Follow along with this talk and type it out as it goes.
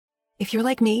If you're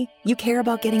like me, you care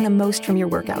about getting the most from your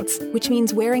workouts, which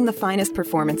means wearing the finest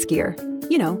performance gear.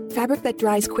 You know, fabric that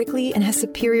dries quickly and has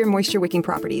superior moisture-wicking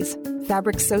properties.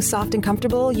 Fabric so soft and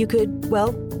comfortable you could,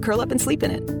 well, curl up and sleep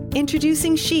in it.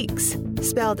 Introducing Sheex,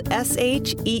 spelled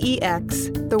S-H-E-E-X,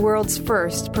 the world's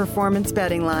first performance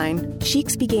bedding line.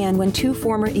 Sheex began when two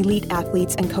former elite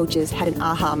athletes and coaches had an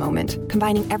aha moment,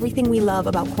 combining everything we love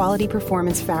about quality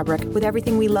performance fabric with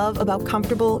everything we love about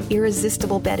comfortable,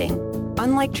 irresistible bedding.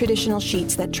 Unlike traditional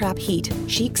sheets that trap heat,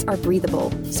 Sheex are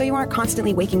breathable, so you aren't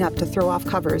constantly waking up to throw off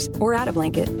covers or add a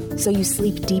blanket, so you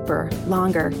sleep deeper,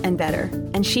 longer, and better.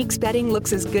 And Sheex bedding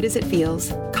looks as good as it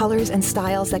feels. Colors and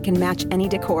styles that can match any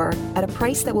decor at a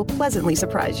price that will pleasantly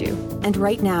surprise you. And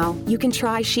right now, you can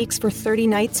try Sheex for 30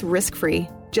 nights risk-free.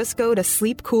 Just go to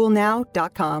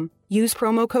sleepcoolnow.com. Use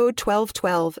promo code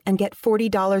 1212 and get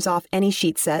 $40 off any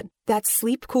sheet set. That's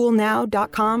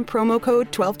sleepcoolnow.com, promo code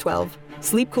 1212.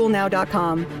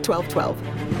 sleepcoolnow.com, 1212.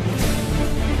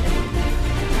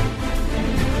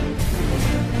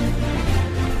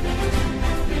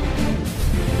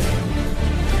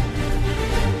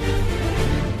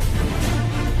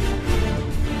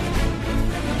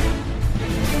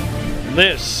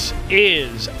 This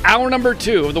is hour number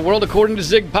 2 of the World According to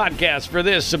Zig podcast for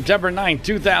this September 9th,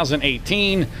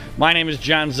 2018. My name is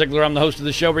John Ziegler. I'm the host of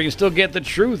the show where you can still get the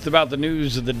truth about the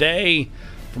news of the day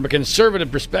from a conservative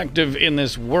perspective in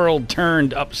this world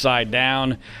turned upside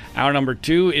down. Hour number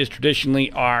 2 is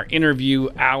traditionally our interview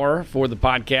hour for the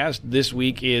podcast. This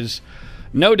week is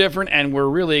no different, and we're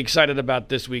really excited about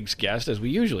this week's guest, as we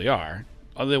usually are.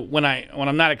 Although when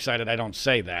I'm not excited, I don't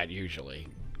say that usually.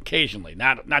 Occasionally,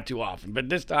 not too often, but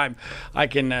this time I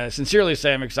can sincerely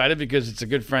say I'm excited because it's a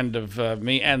good friend of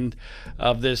me and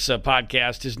of this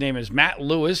podcast. His name is Matt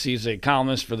Lewis. He's a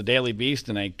columnist for the Daily Beast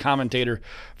and a commentator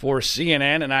for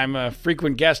CNN, and I'm a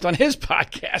frequent guest on his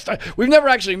podcast. We've never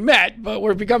actually met, but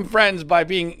we've become friends by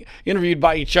being interviewed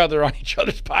by each other on each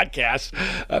other's podcasts.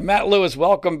 Matt Lewis,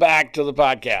 welcome back to the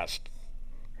podcast.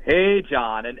 Hey,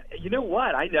 John, and you know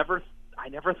what? I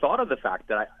never thought of the fact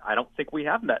that I don't think we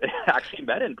have actually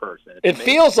met in person. It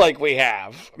feels like we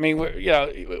have. I mean,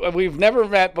 we've never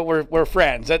met, but we're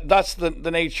friends. That's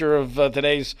the nature of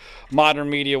today's modern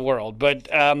media world. But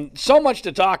so much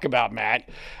to talk about, Matt,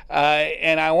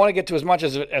 and I want to get to as much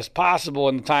as possible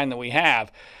in the time that we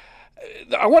have.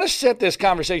 I want to set this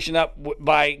conversation up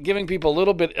by giving people a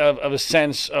little bit of a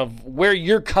sense of where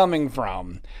you're coming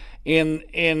from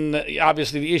in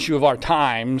obviously the issue of our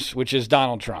times, which is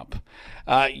Donald Trump.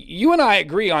 You and I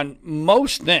agree on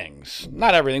most things,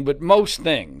 not everything, but most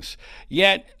things.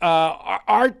 Yet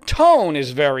our tone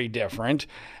is very different.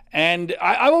 And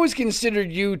I've always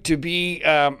considered you to be,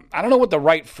 I don't know what the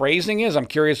right phrasing is. I'm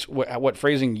curious what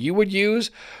phrasing you would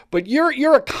use. But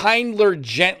you're a kindler,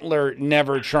 gentler,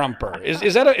 never Trumper.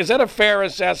 Is that a fair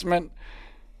assessment?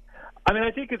 I mean,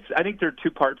 I think there are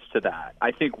two parts to that.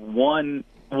 I think one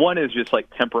is just like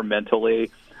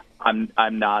temperamentally. I'm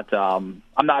not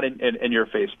in your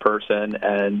face person,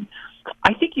 and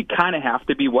I think you kind of have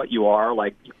to be what you are.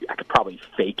 Like, I could probably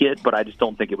fake it, but I just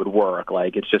don't think it would work.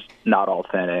 Like, it's just not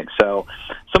authentic. So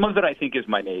some of it I think is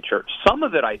my nature. Some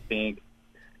of it I think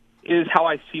is how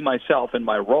I see myself in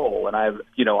my role, and I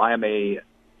am an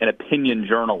opinion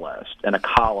journalist and a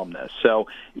columnist. So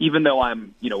even though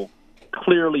I'm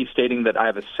clearly stating that I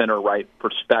have a center-right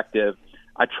perspective,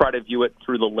 I try to view it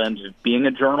through the lens of being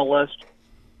a journalist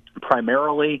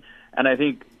primarily, and I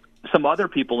think some other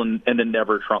people in the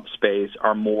never Trump space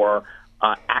are more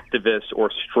activists or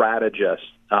strategists,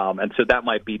 and so that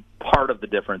might be part of the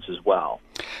difference as well.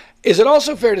 Is it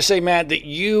also fair to say, Matt, that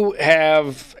you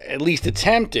have at least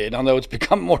attempted, although it's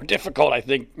become more difficult, I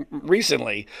think,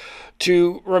 recently,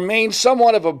 to remain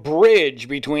somewhat of a bridge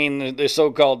between the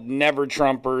so-called never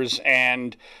Trumpers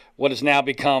and what has now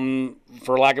become,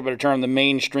 for lack of a better term, the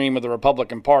mainstream of the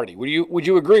Republican Party? Would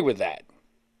you agree with that?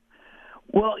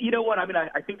 Well, you know what? I mean,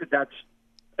 I think that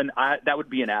would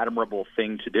be an admirable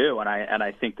thing to do, and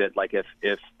I think that, like,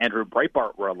 if Andrew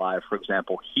Breitbart were alive, for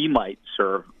example, he might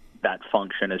serve that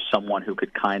function as someone who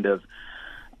could kind of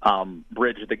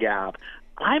bridge the gap.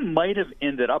 I might have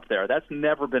ended up there. That's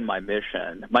never been my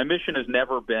mission. My mission has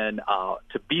never been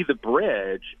to be the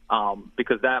bridge,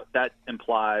 because that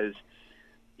implies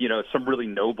some really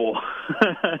noble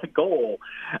goal.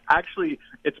 Actually,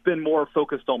 it's been more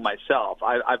focused on myself.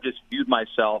 I've just viewed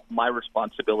myself, my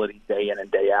responsibility day in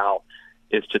and day out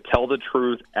is to tell the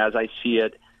truth as I see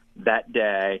it that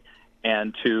day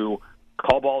and to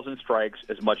call balls and strikes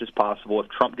as much as possible. If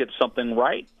Trump gets something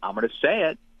right, I'm going to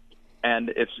say it. And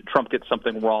if Trump gets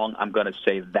something wrong, I'm going to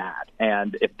say that.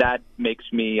 And if that makes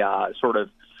me sort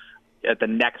of at the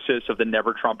nexus of the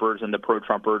never Trumpers and the pro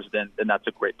Trumpers, then that's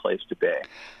a great place to be.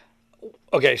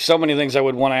 Okay, so many things I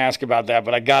would want to ask about that,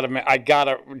 but I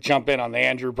gotta jump in on the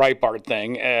Andrew Breitbart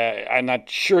thing. I'm not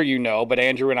sure you know, but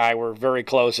Andrew and I were very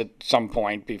close at some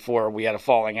point before we had a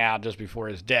falling out just before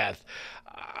his death.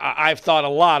 I've thought a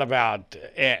lot about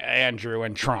Andrew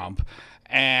and Trump,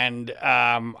 and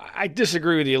I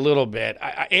disagree with you a little bit.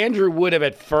 Andrew would have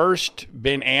at first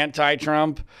been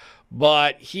anti-Trump,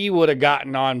 but he would have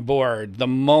gotten on board the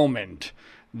moment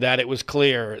that it was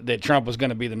clear that Trump was going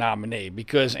to be the nominee,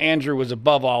 because Andrew was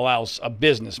above all else a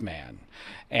businessman.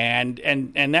 And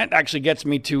that actually gets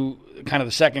me to kind of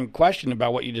the second question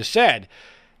about what you just said.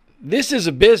 This is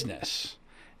a business.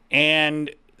 And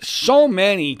so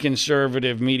many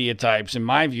conservative media types, in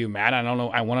my view, Matt,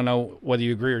 I want to know whether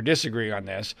you agree or disagree on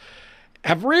this,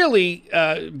 have really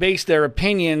based their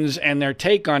opinions and their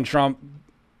take on Trump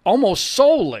almost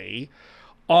solely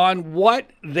on what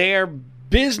their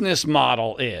business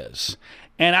model is.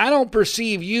 And I don't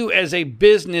perceive you as a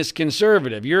business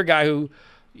conservative. You're a guy who,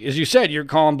 as you said, you're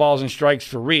calling balls and strikes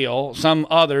for real. Some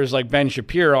others, like Ben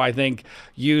Shapiro, I think,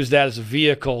 use that as a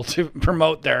vehicle to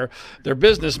promote their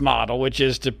business model, which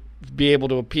is to be able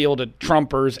to appeal to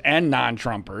Trumpers and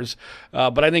non-Trumpers.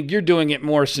 But I think you're doing it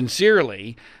more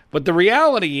sincerely. But the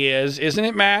reality is, isn't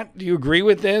it, Matt? Do you agree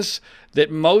with this? That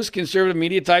most conservative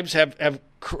media types have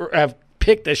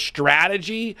picked a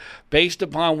strategy based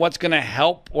upon what's going to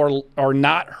help or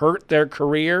not hurt their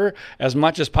career as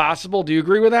much as possible. Do you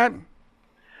agree with that?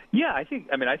 Yeah, I think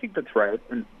that's right.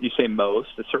 And you say most.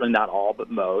 It's certainly not all, but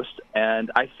most.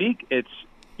 And I think it's,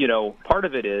 part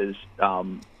of it is,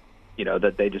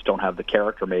 that they just don't have the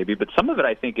character maybe. But some of it,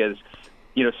 I think, is,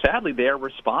 sadly, they're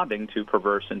responding to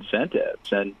perverse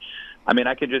incentives. And,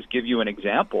 I could just give you an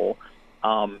example.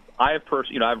 I've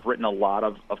written a lot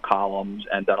of columns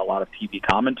and done a lot of TV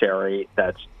commentary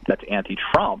that's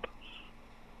anti-Trump,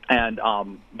 and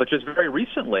but just very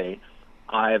recently,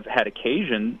 I've had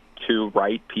occasion to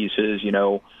write pieces,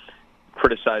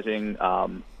 criticizing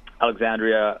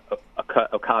Alexandria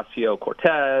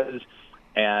Ocasio-Cortez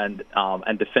and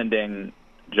defending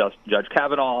Judge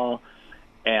Kavanaugh,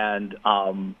 and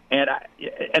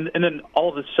then all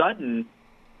of a sudden,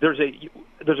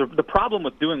 the problem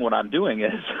with doing what I'm doing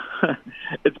is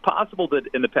it's possible that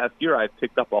in the past year I've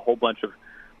picked up a whole bunch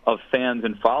of fans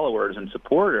and followers and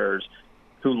supporters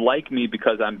who like me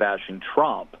because I'm bashing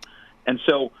Trump. And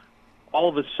so all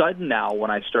of a sudden now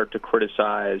when I start to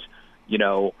criticize,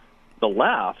 the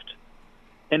left,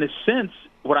 in a sense,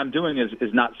 what I'm doing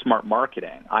is not smart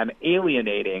marketing. I'm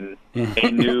alienating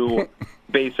a new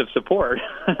base of support,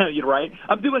 right?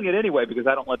 I'm doing it anyway because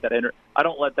I don't let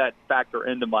that factor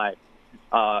into my,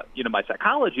 my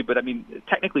psychology. But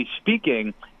technically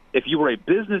speaking, if you were a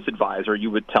business advisor,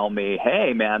 you would tell me,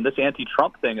 "Hey, man, this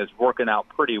anti-Trump thing is working out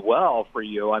pretty well for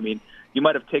you." You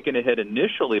might have taken a hit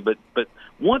initially, but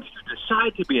once you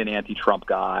decide to be an anti-Trump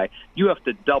guy, you have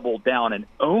to double down and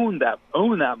own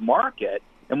that market.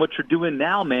 And what you're doing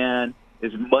now, man,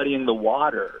 is muddying the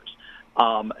waters.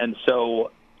 And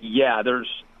so, yeah, there's,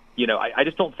 I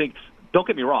just don't think, don't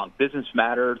get me wrong, business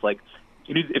matters. Like,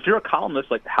 if you're a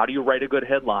columnist, like, how do you write a good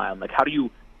headline? Like, how do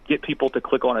you get people to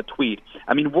click on a tweet?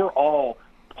 We're all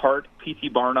part P.T.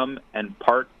 Barnum and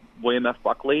part William F.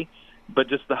 Buckley, but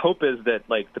just the hope is that,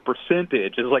 like, the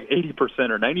percentage is like 80%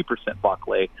 or 90%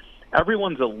 Buckley.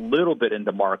 Everyone's a little bit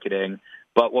into marketing.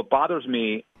 But what bothers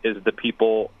me is the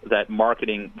people that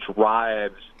marketing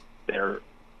drives their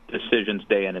decisions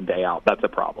day in and day out. That's a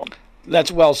problem.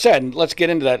 That's well said. Let's get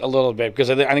into that a little bit, because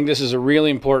I think this is a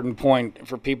really important point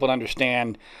for people to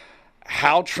understand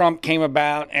how Trump came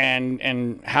about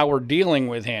and how we're dealing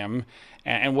with him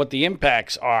and what the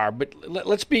impacts are. But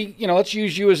let's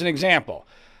use you as an example.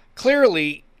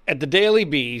 Clearly, at the Daily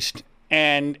Beast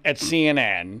and at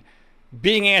CNN,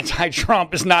 being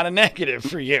anti-Trump is not a negative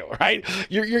for you, right?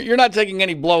 You're not taking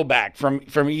any blowback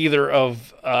from either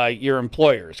of your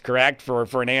employers, correct?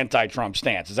 For an anti-Trump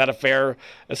stance, is that a fair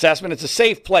assessment? It's a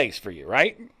safe place for you,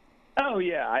 right? Oh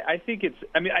yeah, I think it's.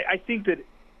 I think that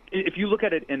if you look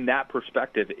at it in that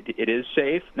perspective, it is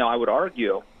safe. Now, I would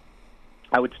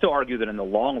still argue that in the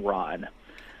long run,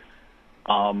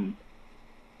 I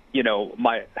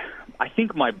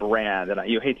think my brand,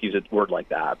 and you hate to use a word like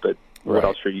that, but. Right. What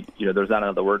else are you? There's not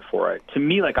another word for it. To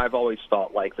me, like, I've always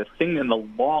felt like the thing in the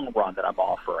long run that I'm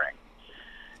offering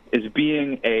is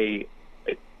being a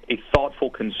thoughtful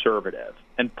conservative,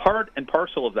 and part and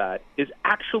parcel of that is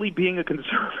actually being a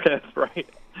conservative, right?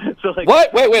 So, like,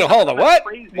 what? Wait, hold on. What?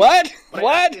 Crazy, what?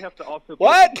 I have to also be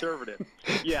what? conservative.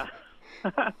 Yeah.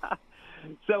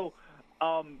 So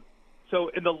So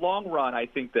in the long run, I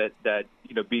think that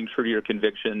being true to your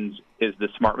convictions is the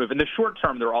smart move. In the short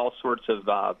term, there are all sorts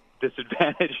of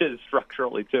disadvantages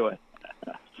structurally to it.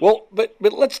 Well, but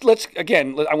let's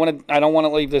again. I don't want to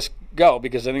leave this go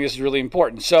because I think this is really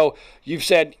important. So you've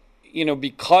said,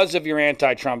 because of your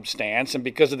anti-Trump stance and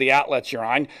because of the outlets you're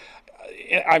on,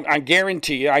 I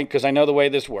guarantee you, because I know the way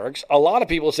this works, a lot of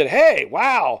people said, hey,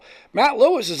 wow, Matt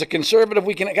Lewis is a conservative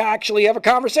we can actually have a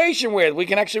conversation with. We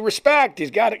can actually respect. He's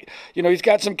got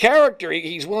some character.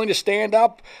 He's willing to stand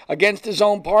up against his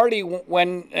own party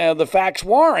when the facts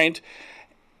warrant.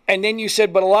 And then you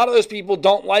said, but a lot of those people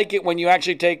don't like it when you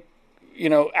actually take,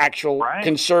 actual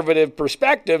conservative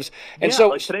perspectives. And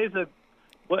so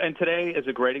today is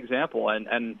a great example.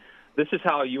 And this is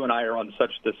how you and I are on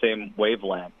such the same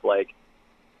wavelength. Like,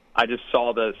 I just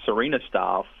saw the Serena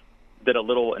stuff, did a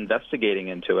little investigating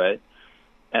into it,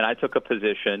 and I took a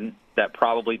position that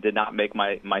probably did not make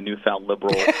my newfound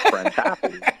liberal friends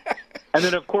happy. And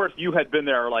then, of course, you had been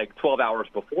there like 12 hours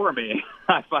before me.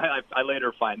 I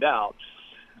later find out.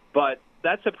 But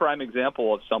that's a prime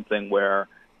example of something where,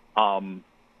 I'm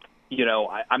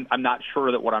not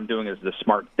sure that what I'm doing is the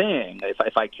smart thing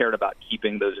if I cared about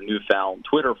keeping those newfound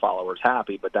Twitter followers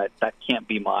happy, but that can't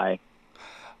be my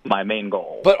main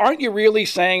goal. But aren't you really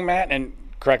saying, Matt, and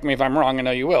correct me if I'm wrong, I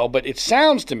know you will, but it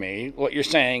sounds to me what you're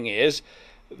saying is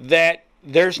that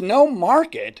there's no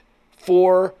market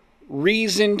for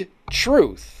reasoned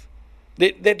truth.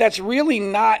 That's really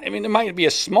not, there might be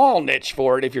a small niche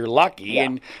for it if you're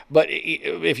lucky, but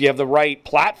if you have the right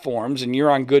platforms and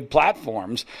you're on good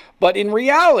platforms. But in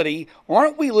reality,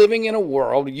 aren't we living in a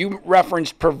world, you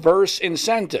referenced perverse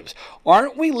incentives,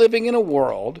 aren't we living in a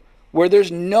world where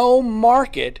there's no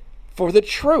market for the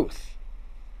truth?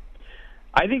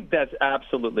 I think that's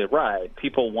absolutely right.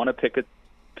 People want to pick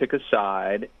a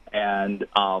side, and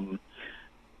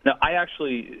now,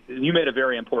 you made a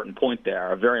very important point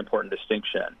there, a very important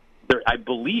distinction. I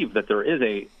believe that there is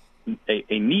a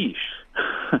niche,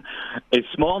 a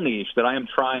small niche that I am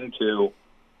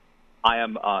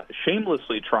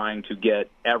shamelessly trying to get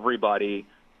everybody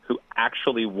who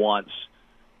actually wants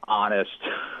honest,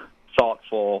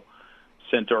 thoughtful,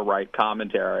 center-right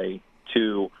commentary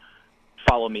to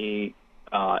follow me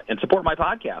and support my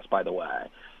podcast, by the way.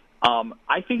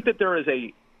 I think that there is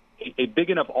a big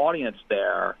enough audience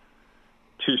there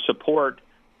to support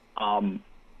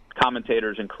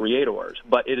commentators and creators,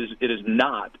 but it is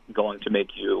not going to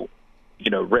make you,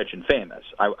 rich and famous.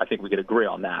 I think we could agree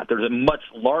on that. There's a much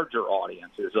larger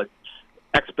audience. There's like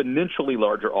exponentially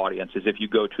larger audiences if you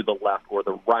go to the left or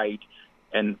the right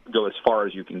and go as far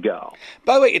as you can go.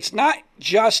 By the way, it's not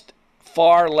just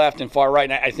far left and far right,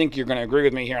 and I think you're going to agree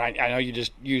with me here. I know you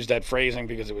just used that phrasing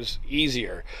because it was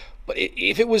easier, but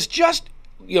if it was just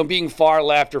being far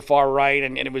left or far right,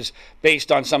 and it was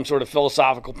based on some sort of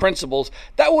philosophical principles,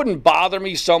 that wouldn't bother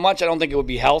me so much. I don't think it would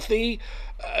be healthy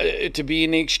to be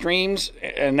in the extremes,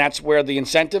 and that's where the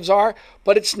incentives are.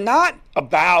 But it's not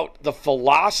about the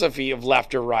philosophy of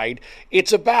left or right.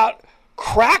 It's about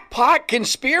crackpot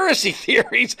conspiracy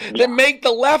theories that make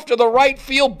the left or the right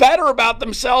feel better about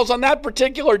themselves on that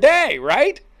particular day,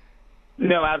 right?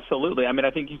 No, absolutely.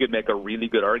 I think you could make a really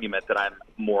good argument that I'm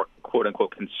more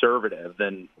quote-unquote conservative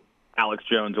than Alex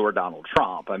Jones or Donald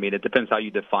Trump. It depends how you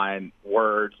define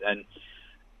words. And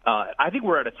I think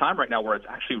we're at a time right now where it's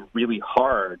actually really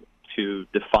hard to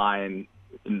define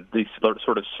these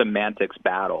sort of semantics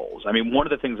battles. One of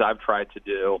the things I've tried to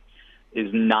do is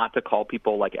not to call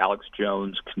people like Alex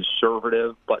Jones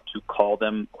conservative, but to call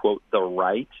them, quote, the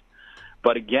right.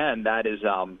 But again, that is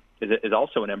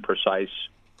also an imprecise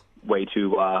way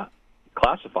to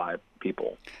classify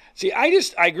people. See, I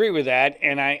agree with that,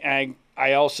 and I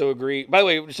also agree. By the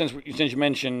way, since you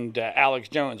mentioned Alex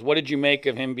Jones, what did you make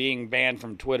of him being banned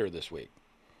from Twitter this week?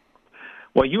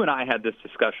 Well, you and I had this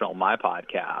discussion on my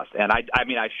podcast, and I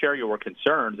share your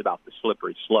concerns about the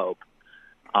slippery slope.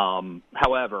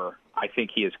 However, I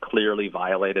think he has clearly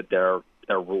violated their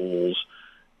rules,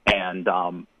 and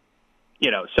so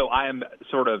I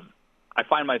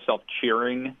find myself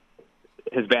cheering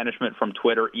his banishment from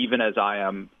Twitter, even as I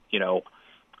am,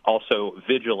 also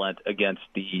vigilant against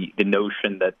the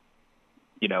notion that,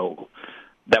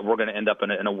 that we're going to end up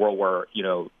in a world where,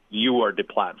 you are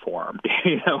deplatformed.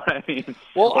 You know what I mean?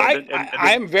 Well,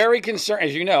 I'm very concerned,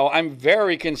 as you know, I'm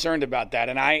very concerned about that.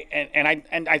 And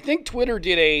I think Twitter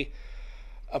did a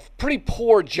pretty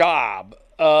poor job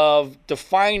of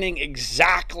defining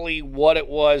exactly what it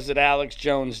was that Alex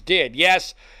Jones did.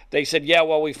 Yes, they said,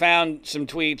 we found some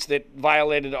tweets that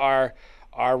violated our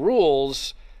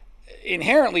rules.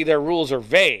 Inherently, their rules are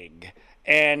vague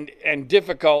and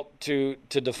difficult to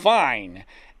define.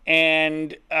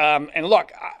 And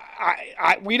look,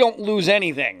 we don't lose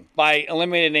anything by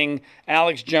eliminating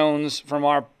Alex Jones from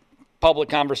our public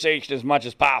conversation as much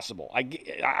as possible.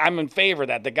 I'm in favor of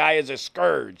that. The guy is a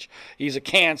scourge. He's a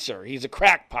cancer. He's a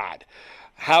crackpot.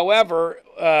 However,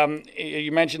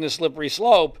 you mentioned the slippery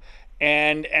slope,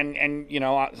 and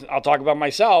I'll talk about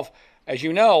myself. As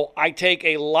you know, I take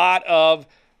a lot of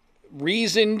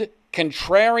reasoned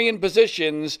contrarian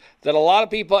positions that a lot of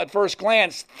people at first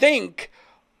glance think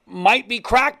might be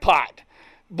crackpot,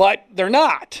 but they're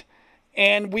not.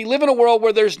 And we live in a world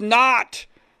where there's not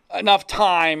enough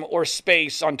time or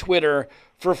space on Twitter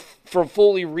for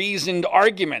fully reasoned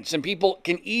arguments, and people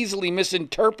can easily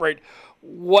misinterpret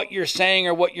what you're saying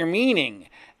or what you're meaning.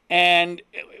 And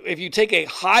if you take a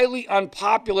highly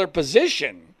unpopular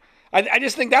position, I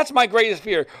just think that's my greatest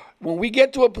fear. When we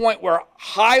get to a point where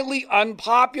highly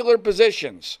unpopular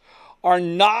positions are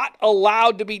not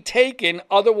allowed to be taken,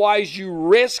 otherwise you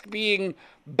risk being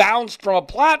bounced from a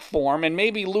platform and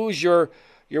maybe lose your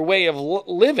way of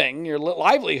living, your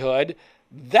livelihood,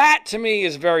 that to me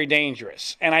is very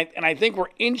dangerous. And I think we're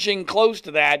inching close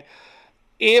to that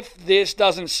if this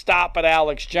doesn't stop at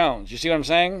Alex Jones. You see what I'm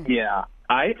saying? Yeah,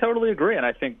 I totally agree. And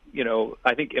I think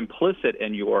implicit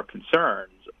in your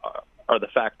concerns are the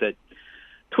fact that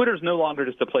Twitter is no longer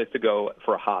just a place to go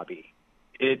for a hobby.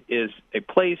 It is a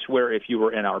place where if you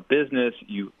were in our business,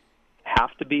 you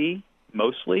have to be,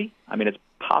 mostly. I mean, it's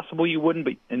possible you wouldn't,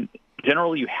 but in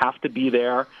general, you have to be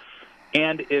there.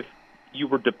 And if you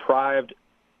were deprived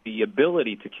the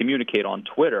ability to communicate on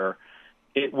Twitter,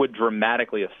 it would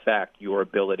dramatically affect your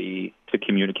ability to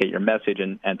communicate your message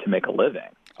and to make a living.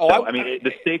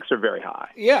 The stakes are very high.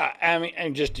 Yeah, I mean,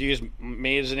 and just to use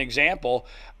me as an example,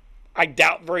 I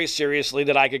doubt very seriously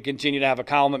that I could continue to have a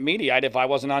column at Mediaite if I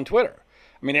wasn't on Twitter.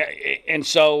 I mean, and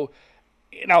so,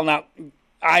 now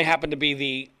I happen to be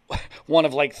the one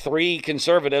of like three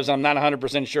conservatives. I'm not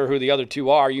 100% sure who the other two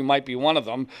are. You might be one of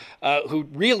them, who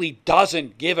really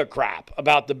doesn't give a crap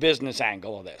about the business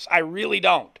angle of this. I really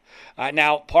don't.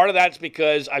 Now, part of that's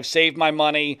because I've saved my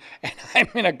money and I'm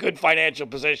in a good financial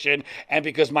position and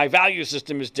because my value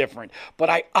system is different. But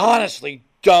I honestly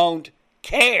don't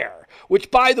care, which,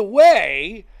 by the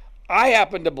way, I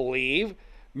happen to believe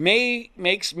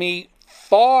makes me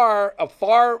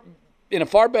in a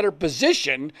far better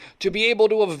position to be able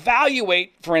to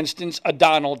evaluate, for instance, a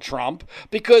Donald Trump,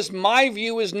 because my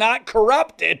view is not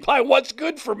corrupted by what's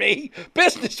good for me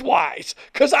business-wise,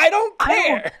 because I don't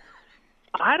care.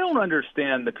 I don't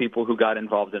understand the people who got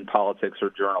involved in politics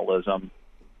or journalism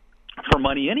for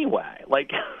money anyway.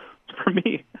 Like, for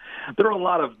me, there are a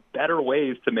lot of better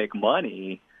ways to make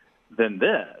money than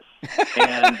this.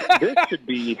 And this should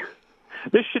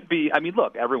be, I mean,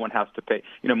 look, everyone has to pay.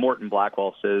 Morton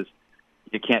Blackwell says,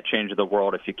 you can't change the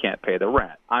world if you can't pay the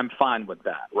rent. I'm fine with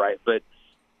that, right? But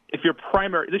if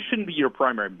this shouldn't be your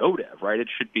primary motive, right? It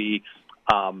should be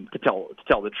to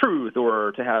tell the truth,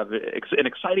 or to have an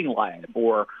exciting life,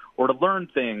 or to learn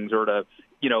things, or to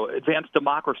advance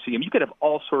democracy. I mean, you could have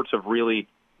all sorts of really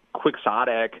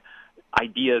quixotic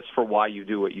ideas for why you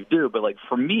do what you do. But like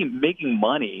for me, making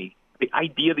money, the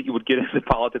idea that you would get into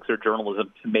politics or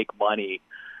journalism to make money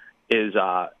is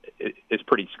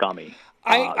pretty scummy.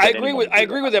 I agree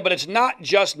with that, but it's not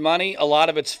just money. A lot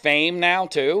of it's fame now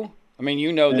too. I mean,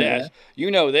 this.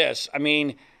 You know this. I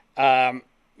mean,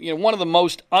 one of the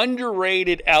most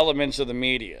underrated elements of the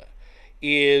media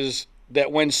is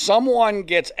that when someone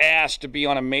gets asked to be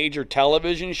on a major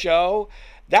television show,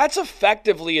 that's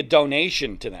effectively a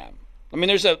donation to them. I mean,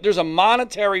 there's a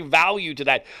monetary value to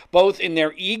that, both in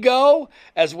their ego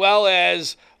as well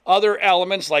as other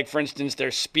elements, like, for instance,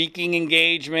 their speaking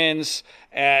engagements,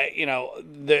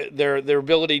 their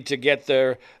ability to get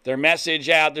their message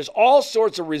out. There's all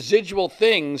sorts of residual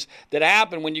things that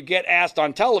happen when you get asked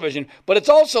on television. But it's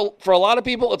also, for a lot of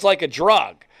people, it's like a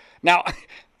drug. Now,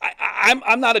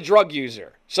 I'm not a drug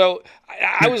user, so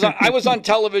I was on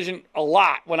television a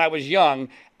lot when I was young,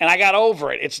 and I got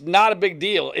over it. It's not a big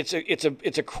deal. It's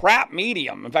a crap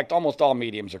medium. In fact, almost all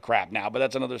mediums are crap now, but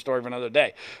that's another story for another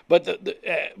day. But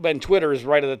but Twitter is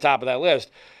right at the top of that list.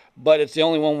 But it's the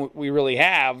only one we really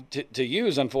have to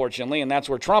use, unfortunately, and that's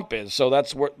where Trump is. So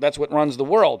that's what runs the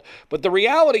world. But the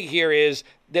reality here is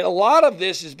that a lot of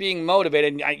this is being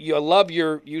motivated. I love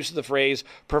your use of the phrase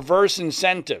perverse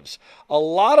incentives. A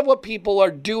lot of what people are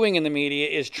doing in the media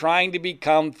is trying to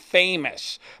become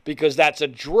famous because that's a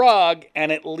drug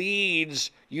and it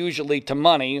leads usually to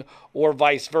money or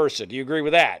vice versa. Do you agree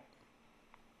with that?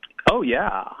 Oh,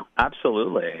 yeah,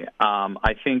 absolutely.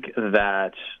 I think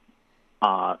that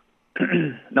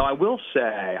no, I will say,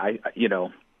 I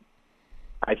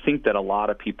think that a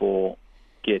lot of people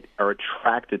are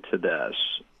attracted to this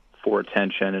for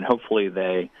attention, and hopefully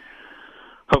they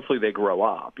grow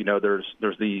up. There's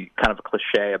the kind of a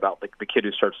cliche about the kid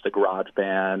who starts the garage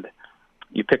band.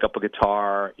 You pick up a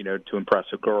guitar, to impress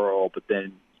a girl, but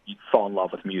then you fall in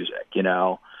love with music,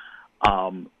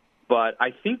 But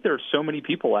I think there's so many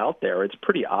people out there, it's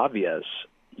pretty obvious,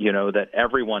 that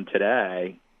everyone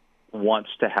today wants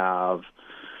to have,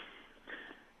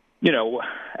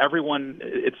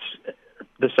 it's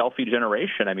the selfie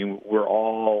generation. I mean, we're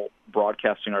all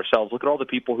broadcasting ourselves. Look at all the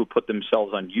people who put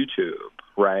themselves on YouTube,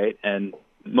 right? And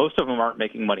most of them aren't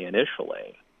making money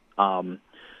initially.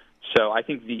 So I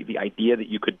think the idea that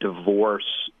you could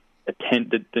divorce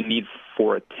the need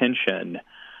for attention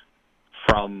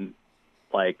from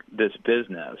like this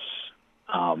business,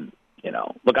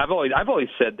 look, I've always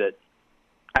said that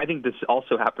I think this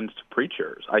also happens to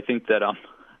preachers. I think that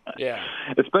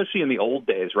especially in the old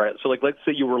days, right? So like let's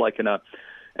say you were like in a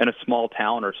small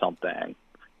town or something.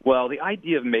 Well, the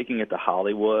idea of making it to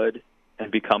Hollywood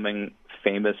and becoming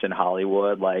famous in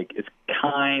Hollywood, like, it's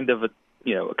kind of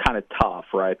tough,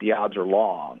 right? The odds are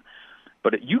long.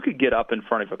 But you could get up in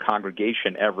front of a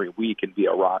congregation every week and be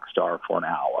a rock star for an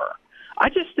hour. I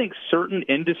just think certain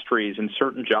industries and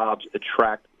certain jobs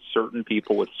attract certain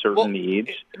people with certain needs.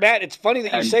 Matt, it's funny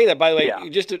that you say that, by the way.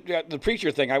 Just the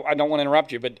preacher thing, I don't want to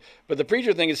interrupt you, but the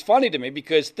preacher thing is funny to me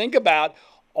because think about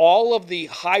all of the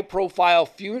high-profile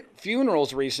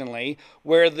funerals recently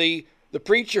where the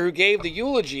preacher who gave the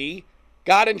eulogy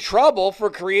got in trouble for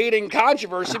creating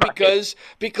controversy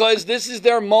because this is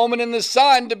their moment in the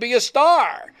sun to be a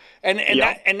star.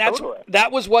 That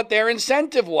was what their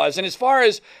incentive was. And as far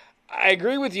as I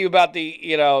agree with you about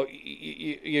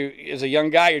you as a young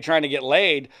guy, you're trying to get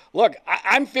laid. Look,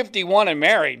 I'm 51 and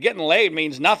married. Getting laid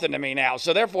means nothing to me now.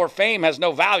 So therefore, fame has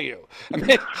no value.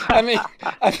 I mean,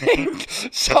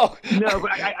 so. No,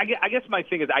 but I guess my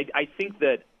thing is, I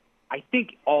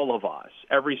think all of us,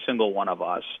 every single one of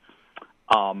us,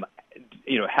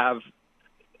 have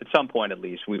at some point at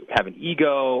least we have an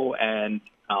ego and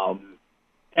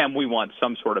we want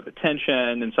some sort of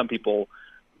attention, and some people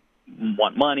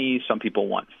want money, some people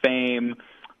want fame.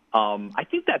 I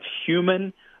think that's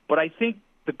human, but I think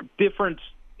the difference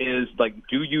is, like,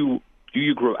 do you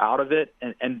grow out of it,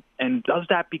 and does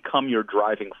that become your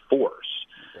driving force?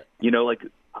 Right.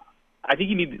 I think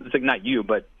you need, it's like not you,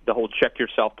 but the whole check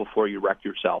yourself before you wreck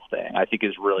yourself thing, I think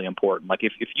is really important. Like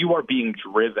if you are being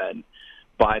driven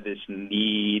by this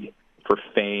need for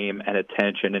fame and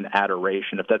attention and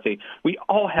adoration, we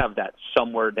all have that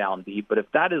somewhere down deep, but if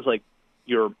that is like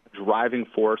your driving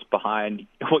force behind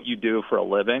what you do for a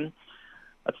living,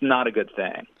 that's not a good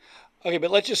thing. Okay, but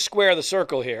let's just square the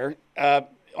circle here,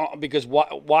 because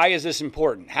why is this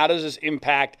important? How does this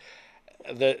impact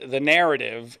the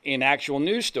narrative in actual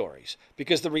news stories?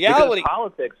 Because the reality,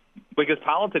 because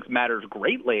politics matters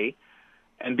greatly,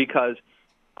 and because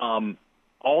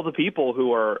all the people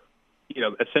who are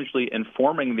essentially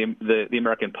informing the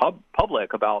American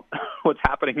public about what's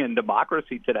happening in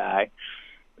democracy today,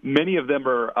 many of them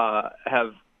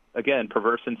have, again,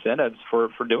 perverse incentives for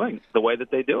doing the way that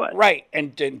they do it. Right,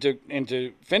 and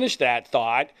to finish that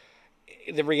thought,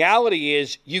 the reality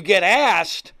is you get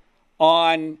asked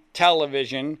on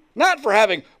television, not for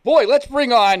having, let's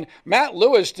bring on Matt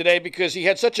Lewis today because he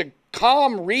had such a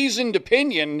calm, reasoned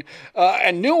opinion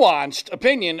and nuanced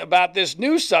opinion about this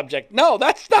news subject. No,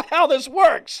 that's not how this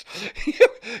works.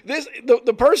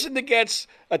 The person that gets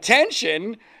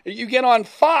attention, you get on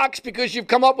Fox because you've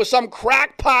come up with some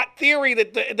crackpot theory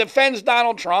that defends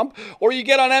Donald Trump, or you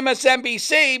get on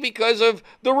MSNBC because of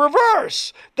the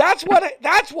reverse. That's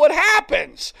what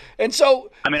happens. And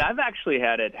so, I mean, I've actually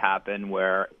had it happen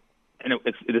where, and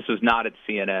this was not at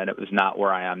CNN, it was not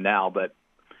where I am now, but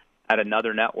at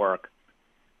another network,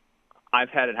 I've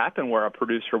had it happen where a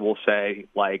producer will say,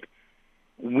 like,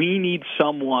 we need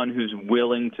someone who's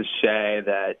willing to say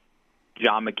that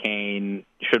John McCain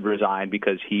should resign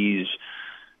because he's,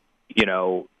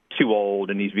 too old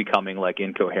and he's becoming like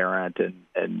incoherent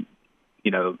and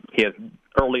he has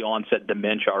early onset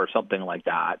dementia or something like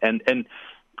that. And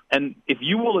if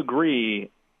you will agree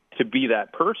to be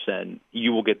that person,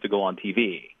 you will get to go on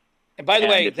TV. And by the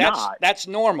way, that's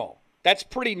normal. That's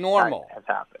pretty normal. That has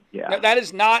happened, yeah. That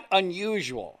is not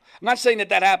unusual. I'm not saying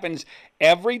that happens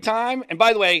every time. And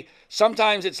by the way,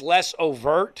 sometimes it's less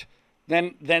overt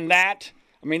than that.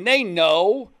 I mean, they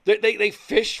know that they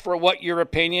fish for what your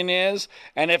opinion is.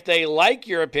 And if they like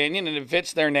your opinion and it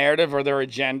fits their narrative or their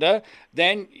agenda,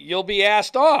 then you'll be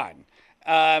asked on.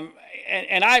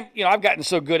 And I've gotten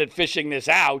so good at fishing this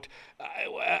out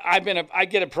I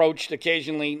get approached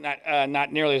occasionally,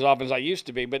 not nearly as often as I used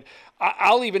to be, but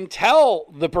I'll even tell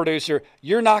the producer,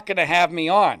 "You're not going to have me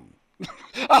on."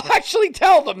 I'll actually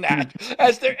tell them that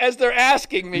as they're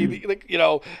asking me,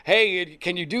 hey,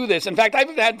 can you do this? In fact,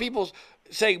 I've had people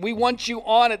say, "We want you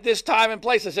on at this time and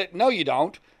place." I said, "No, you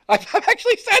don't." I've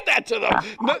actually said that to them.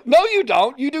 No, you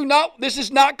don't. You do not. This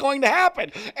is not going to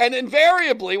happen. And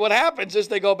invariably, what happens is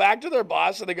they go back to their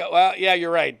boss and they go, "Well, yeah,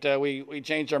 you're right. We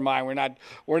changed our mind.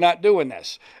 We're not doing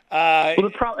this." Well, I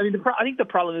think the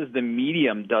problem is the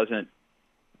medium doesn't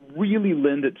really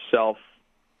lend itself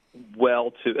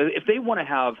well to. If they want to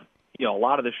have, a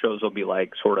lot of the shows will be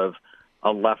like sort of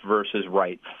a left versus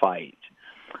right fight,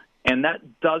 and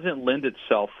that doesn't lend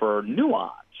itself for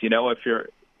nuance.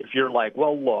 If you're like,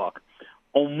 well, look,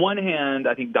 on one hand,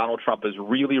 I think Donald Trump is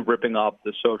really ripping up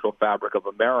the social fabric of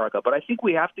America, but I think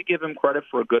we have to give him credit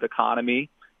for a good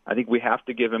economy. I think we have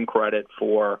to give him credit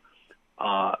for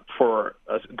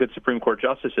good Supreme Court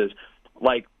justices.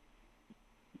 Like,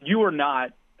 you are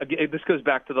not. Again, this goes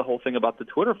back to the whole thing about the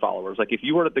Twitter followers. Like, if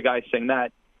you were the guy saying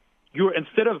that, you're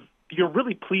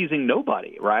really pleasing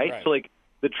nobody, right? So, like,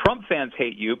 the Trump fans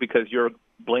hate you because you're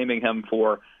blaming him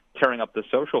for tearing up the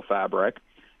social fabric.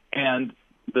 And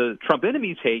the Trump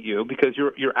enemies hate you because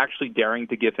you're actually daring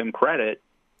to give him credit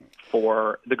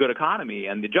for the good economy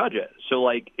and the judges. So,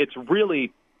 like, it's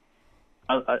really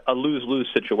a lose-lose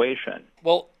situation.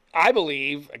 Well, I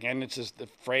believe, again, it's just the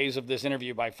phrase of this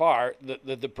interview by far,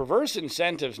 the perverse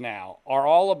incentives now are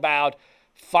all about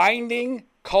finding,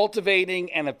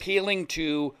 cultivating, and appealing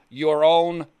to your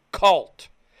own cult.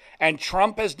 And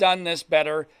Trump has done this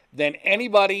better than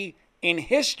anybody in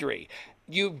history.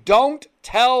 You don't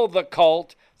tell the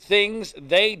cult things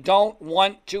they don't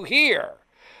want to hear.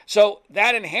 So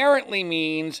that inherently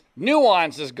means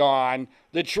nuance is gone,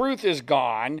 the truth is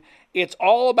gone. It's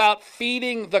all about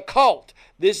feeding the cult.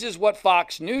 This is what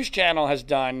Fox News Channel has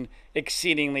done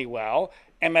exceedingly well.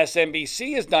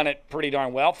 MSNBC has done it pretty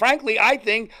darn well. Frankly, I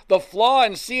think the flaw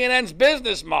in CNN's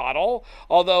business model,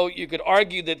 although you could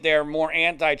argue that they're more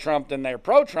anti-Trump than they're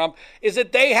pro-Trump, is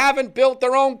that they haven't built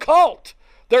their own cult.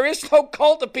 There is no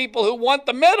cult of people who want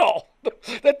the middle.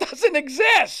 That doesn't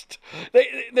exist.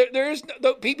 There is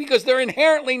no, because they're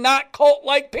inherently not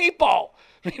cult-like people.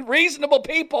 I mean, reasonable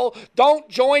people don't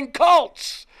join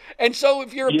cults. And so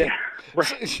if you're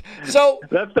right. So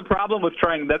that's the problem with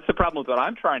what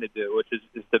I'm trying to do, which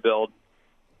is to build,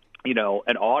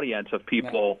 an audience of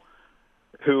people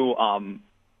who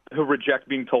reject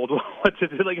being told what to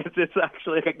do. Like, it's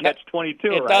actually like a catch-22.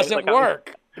 It doesn't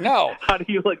work. No. How do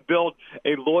you build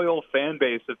a loyal fan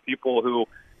base of people who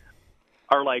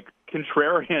are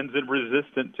contrarians and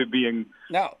resistant to being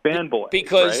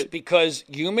fanboys? Because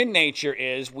human nature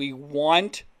is we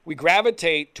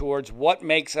gravitate towards what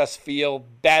makes us feel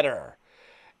better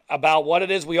about what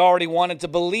it is we already wanted to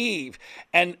believe.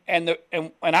 And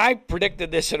I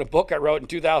predicted this in a book I wrote in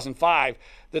 2005,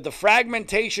 that the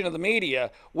fragmentation of the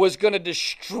media was going to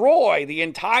destroy the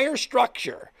entire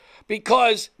structure,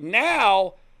 because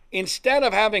now, instead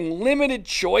of having limited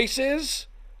choices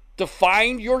to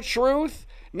find your truth,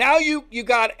 now you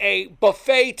got a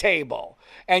buffet table.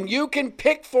 And you can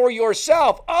pick for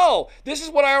yourself, oh, this is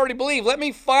what I already believe. Let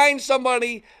me find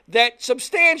somebody that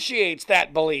substantiates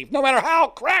that belief, no matter how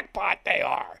crackpot they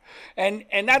are. And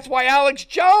that's why Alex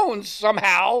Jones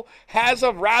somehow has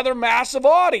a rather massive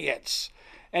audience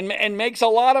and makes a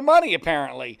lot of money,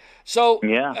 apparently. So,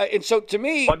 and so to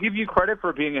me, I'll give you credit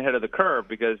for being ahead of the curve,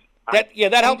 because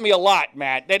that helped me a lot,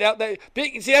 Matt. See,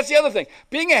 that's the other thing.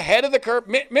 Being ahead of the curve,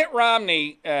 Mitt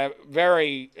Romney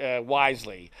very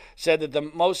wisely said that the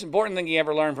most important thing he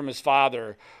ever learned from his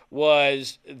father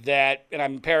was that, and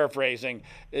I'm paraphrasing,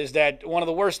 is that one of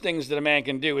the worst things that a man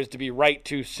can do is to be right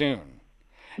too soon.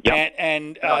 Yep.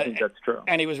 And I think that's true.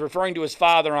 And he was referring to his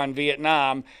father on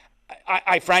Vietnam.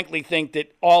 I frankly think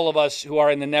that all of us who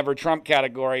are in the Never Trump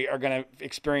category are going to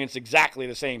experience exactly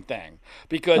the same thing.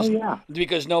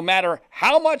 Because no matter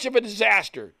how much of a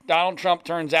disaster Donald Trump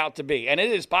turns out to be, and it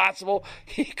is possible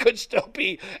he could still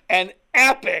be an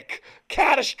epic,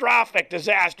 catastrophic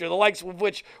disaster, the likes of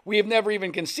which we have never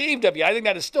even conceived of yet. I think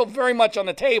that is still very much on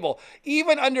the table.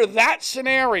 Even under that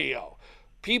scenario,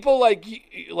 people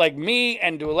like me,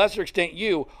 and to a lesser extent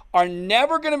you, are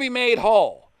never going to be made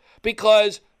whole,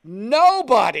 because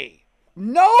nobody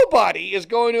is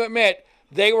going to admit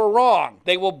they were wrong.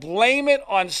 They will blame it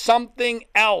on something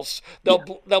else.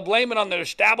 They'll blame it on the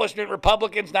establishment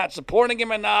Republicans not supporting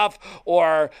him enough,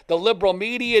 or the liberal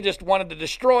media just wanted to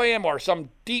destroy him, or some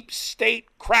deep state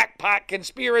crackpot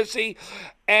conspiracy.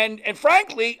 And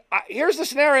frankly, here's the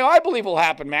scenario I believe will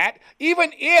happen, Matt.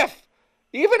 Even if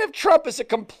even if Trump is a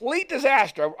complete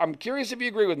disaster, I'm curious if you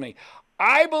agree with me,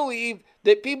 I believe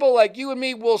that people like you and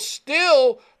me will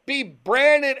still be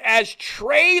branded as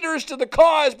traitors to the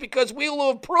cause because we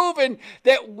will have proven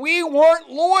that we weren't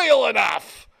loyal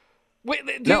enough.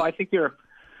 I think you're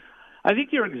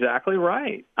exactly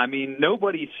right. I mean,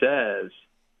 nobody says,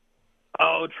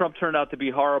 "Oh, Trump turned out to be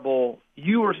horrible.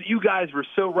 You guys were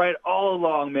so right all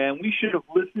along, man. We should have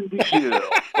listened to you."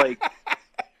 Like,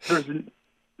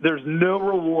 there's no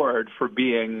reward for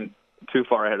being too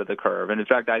far ahead of the curve, and in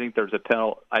fact, I think there's a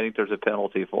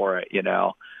penalty for it.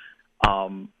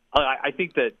 I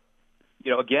think that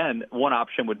again, one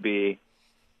option would be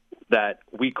that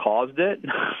we caused it.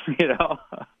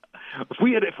 If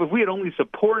we had only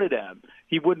supported him,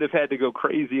 he wouldn't have had to go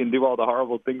crazy and do all the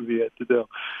horrible things he had to do.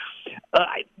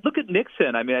 Look at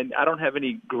Nixon. I mean, I don't have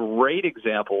any great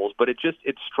examples, but it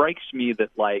strikes me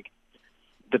that like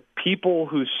the people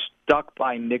who stuck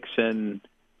by Nixon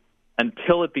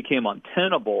until it became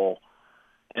untenable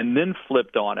and then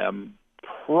flipped on him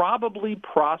probably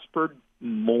prospered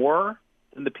more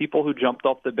than the people who jumped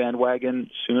off the bandwagon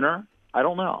sooner. I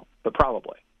don't know, but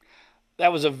probably.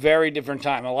 That was a very different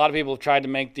time. A lot of people have tried to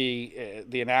make the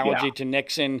analogy to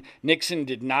Nixon. Nixon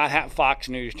did not have Fox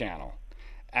News Channel.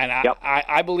 And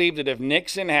I believe that if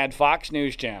Nixon had Fox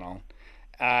News Channel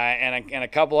and a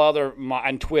couple other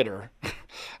on Twitter,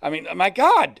 I mean, my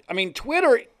God, I mean,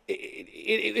 Twitter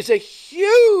it is a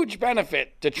huge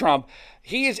benefit to Trump.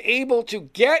 He is able to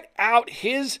get out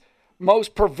his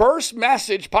most perverse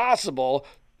message possible,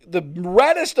 the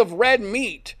reddest of red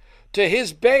meat, to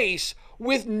his base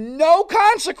with no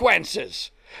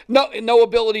consequences. No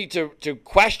ability to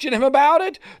question him about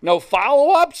it, no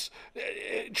follow-ups.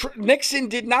 Nixon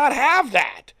did not have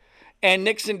that. And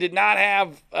Nixon did not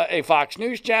have a Fox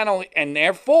News Channel, and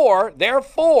therefore,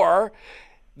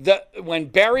 when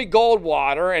Barry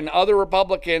Goldwater and other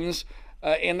Republicans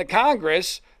in the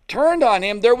Congress turned on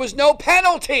him, there was no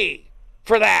penalty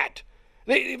for that.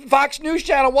 The Fox News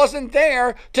Channel wasn't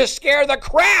there to scare the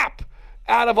crap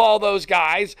out of all those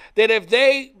guys, that if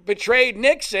they betrayed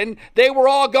Nixon, they were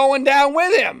all going down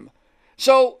with him.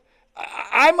 So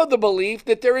I'm of the belief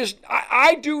that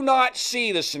I do not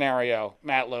see the scenario,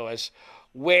 Matt Lewis,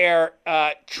 where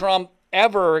Trump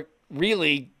ever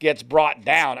really gets brought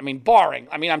down. I mean,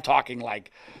 I'm talking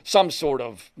like some sort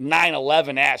of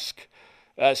 9/11-esque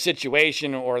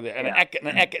situation or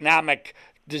an economic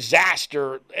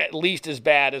disaster, at least as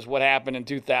bad as what happened in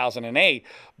 2008.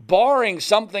 Barring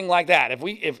something like that,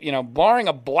 barring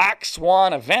a black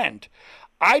swan event,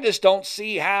 I just don't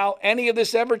see how any of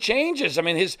this ever changes. I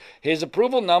mean, his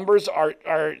approval numbers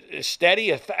are steady,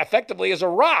 effectively as a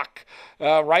rock,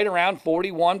 right around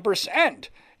 41%.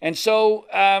 And so,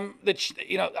 I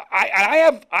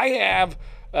have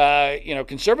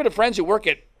conservative friends who work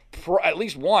at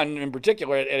least one in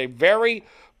particular at a very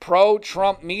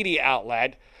pro-Trump media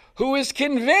outlet who is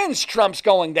convinced Trump's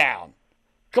going down.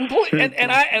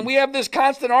 And we have this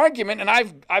constant argument, and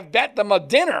I've bet them a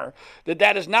dinner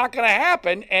that is not going to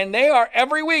happen, and they are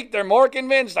every week they're more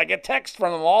convinced. I get texts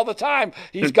from them all the time.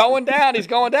 He's going down. He's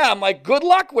going down. I'm like, good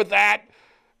luck with that.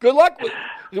 Good luck with.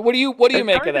 What do you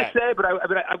make of that? Say, but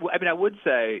I would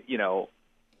say,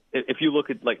 if you look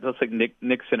at let's take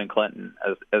Nixon and Clinton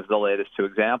as the latest two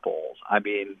examples. I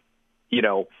mean,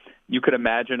 you could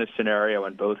imagine a scenario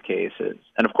in both cases,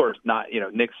 and of course, not.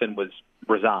 Nixon was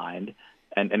resigned.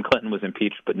 And Clinton was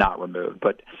impeached but not removed.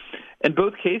 But in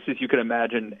both cases, you could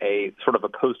imagine a sort of a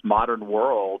postmodern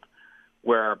world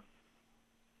where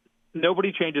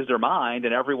nobody changes their mind,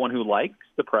 and everyone who likes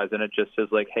the president just says,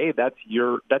 like, "Hey, that's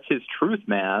his truth,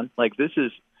 man. Like, this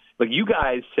is like you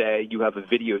guys say you have a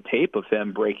videotape of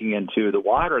him breaking into the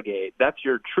Watergate. That's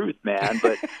your truth, man.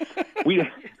 But you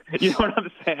know what I'm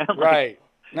saying? Right?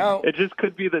 No, it just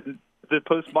could be the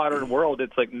postmodern world.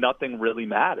 It's like nothing really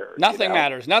matters. Nothing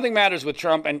matters. Nothing matters with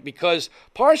Trump, and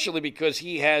partially because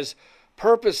he has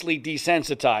purposely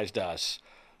desensitized us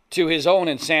to his own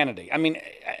insanity. I mean,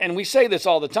 and we say this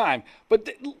all the time, but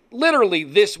literally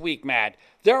this week, Matt,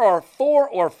 there are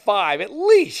at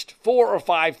least four or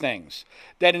five things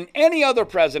that in any other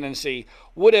presidency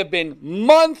would have been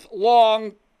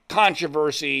month-long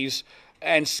controversies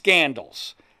and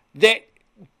scandals that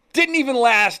didn't even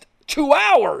last 2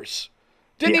 hours.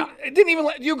 Didn't even.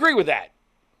 Do you agree with that?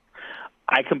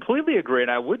 I completely agree,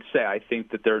 and I would say I think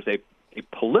that there's a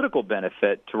political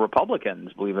benefit to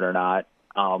Republicans, believe it or not.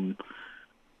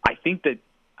 I think that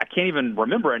I can't even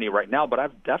remember any right now, but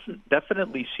I've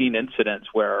definitely seen incidents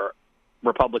where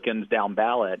Republicans down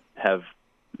ballot have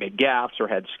made gaffes or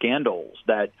had scandals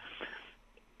that,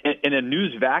 in a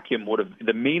news vacuum,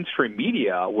 the mainstream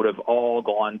media would have all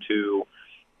gone to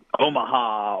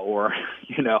Omaha or,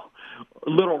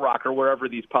 Little Rock or wherever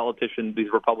these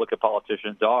Republican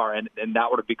politicians are, and that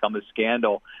would have become a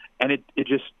scandal. And it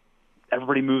just,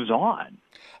 everybody moves on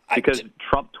because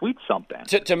Trump tweets something.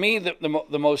 To me,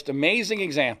 the most amazing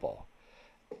example,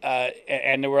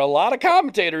 and there were a lot of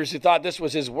commentators who thought this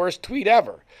was his worst tweet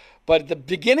ever, but at the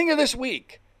beginning of this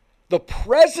week, the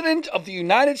President of the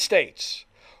United States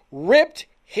ripped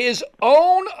his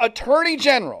own Attorney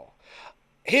General,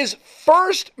 his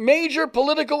first major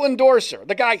political endorser,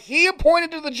 the guy he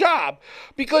appointed to the job,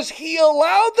 because he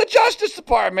allowed the Justice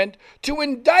Department to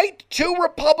indict 2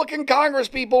 Republican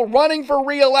congresspeople running for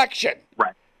re-election.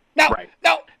 Right. Now,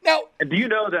 and do you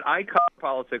know that I cover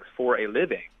politics for a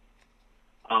living?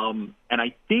 And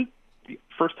I think the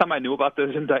first time I knew about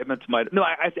those indictments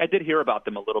I did hear about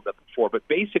them a little bit before, but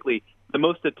basically the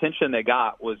most attention they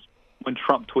got was when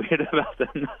Trump tweeted about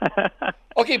them.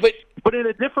 Okay, but in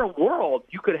a different world,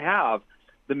 you could have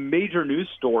the major news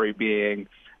story being,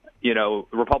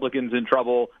 Republicans in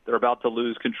trouble, they're about to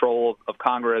lose control of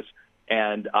Congress,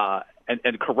 and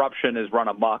corruption is run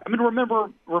amok. I mean,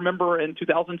 remember in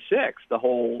 2006 the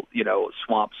whole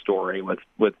swamp story with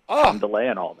Tom DeLay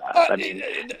and all that.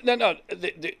 No.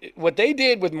 What they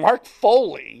did with Mark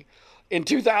Foley in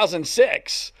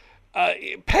 2006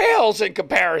 pales in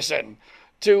comparison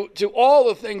to all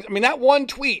the things. I mean, that one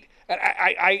tweet.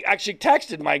 I actually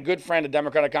texted my good friend, a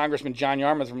Democratic Congressman, John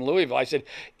Yarmuth from Louisville. I said,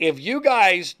 if you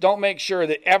guys don't make sure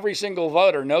that every single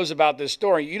voter knows about this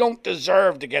story, you don't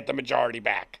deserve to get the majority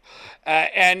back.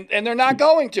 And they're not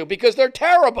going to, because they're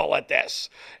terrible at this.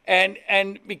 And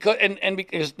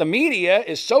because the media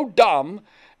is so dumb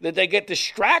that they get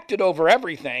distracted over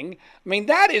everything. I mean,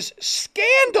 that is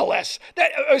scandalous.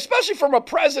 That, especially from a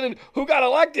president who got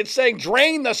elected saying,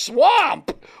 drain the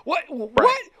swamp. What?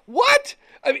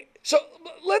 I mean, so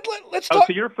let's talk.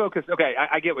 So you're focused. Okay,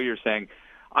 I get what you're saying.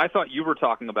 I thought you were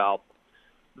talking about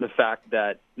the fact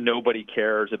that nobody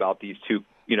cares about these 2,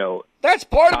 That's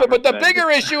part of it, but the bigger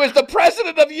issue is the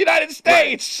President of the United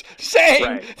States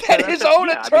saying that his own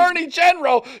Attorney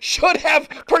General should have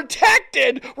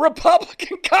protected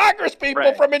Republican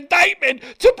congresspeople from indictment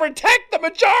to protect the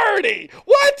majority.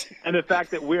 What? And the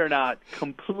fact that we're not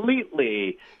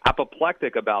completely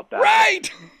apoplectic about that.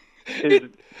 Right. Is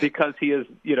because he is,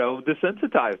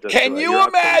 desensitized us. Can you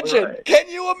imagine? Right. Can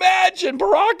you imagine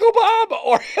Barack Obama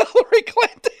or Hillary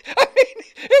Clinton? I mean,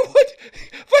 it would.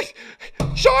 But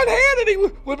Sean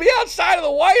Hannity would be outside of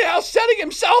the White House setting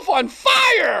himself on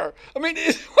fire. I mean,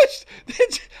 it's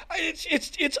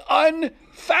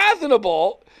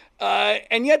unfathomable.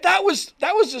 And yet that was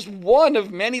just one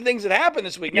of many things that happened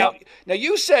this week. Now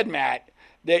you said, Matt,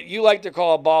 that you like to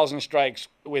call balls and strikes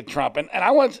with Trump, and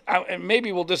and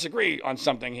maybe we'll disagree on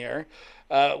something here.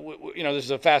 This is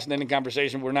a fascinating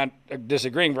conversation. We're not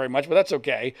disagreeing very much, but that's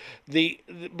okay.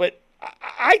 But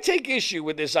I take issue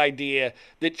with this idea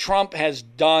that Trump has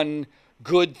done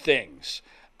good things.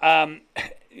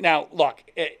 Now, look,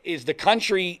 is the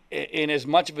country in as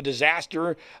much of a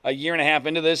disaster a year and a half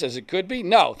into this as it could be?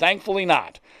 No, thankfully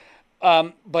not.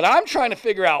 But I'm trying to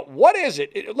figure out what is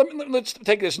it. Let's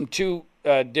take this in 2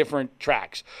 different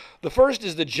tracks. The first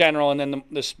is the general and then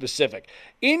the specific.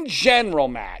 In general,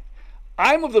 Matt,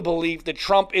 I'm of the belief that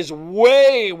Trump is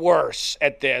way worse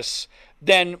at this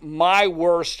than my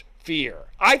worst fear.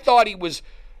 I thought he was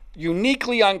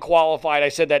uniquely unqualified. I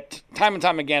said that time and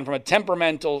time again from a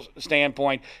temperamental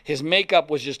standpoint. His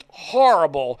makeup was just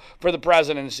horrible for the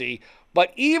presidency.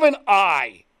 But even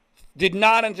I did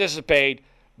not anticipate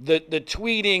the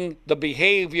tweeting, the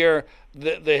behavior,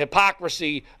 the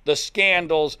hypocrisy, the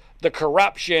scandals, the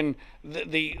corruption,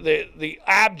 the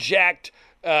abject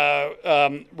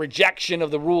rejection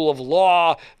of the rule of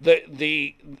law,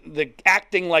 the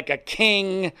acting like a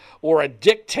king or a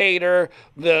dictator.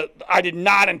 I did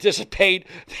not anticipate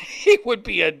he would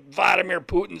be a Vladimir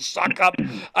Putin suck up.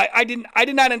 I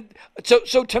did not.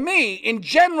 So to me, in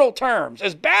general terms,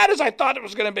 as bad as I thought it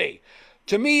was going to be,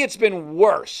 to me it's been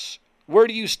worse. Where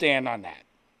do you stand on that?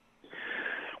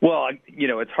 Well,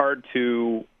 it's hard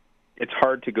to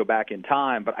go back in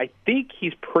time, but I think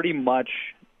he's pretty much,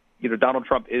 Donald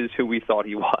Trump is who we thought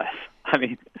he was. I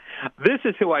mean, this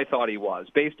is who I thought he was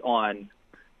based on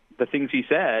the things he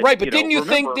said. Right, but didn't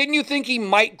you think he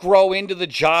might grow into the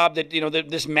job, that that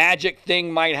this magic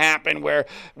thing might happen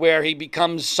where he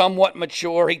becomes somewhat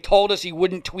mature? He told us he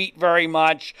wouldn't tweet very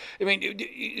much. I mean,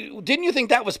 didn't you think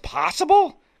that was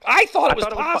possible? I thought it was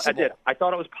possible. I did. I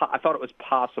thought it was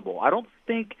possible. I don't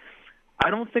think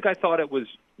I thought it was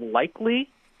likely,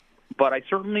 but I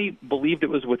certainly believed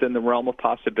it was within the realm of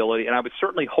possibility, and I was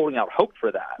certainly holding out hope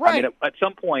for that. Right. I mean, at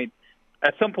some point,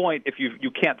 if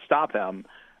you can't stop him,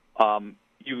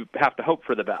 you have to hope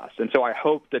for the best. And so I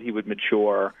hope that he would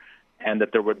mature and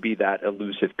that there would be that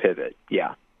elusive pivot.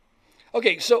 Yeah.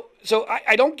 Okay, so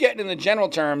I don't get it in the general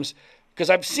terms because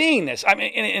I'm seeing this. I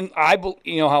mean, and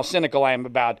you know how cynical I am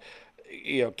about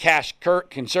cash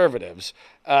conservatives.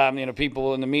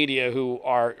 People in the media who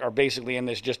are basically in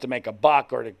this just to make a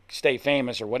buck or to stay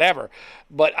famous or whatever.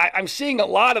 But I'm seeing a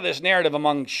lot of this narrative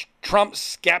among Trump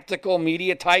skeptical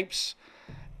media types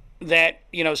that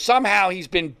somehow he's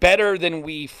been better than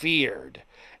we feared,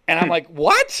 and I'm like,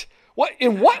 what? What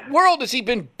in what world has he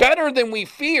been better than we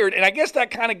feared? And I guess that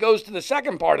kind of goes to the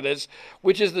second part of this,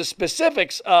 which is the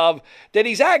specifics of that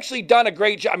he's actually done a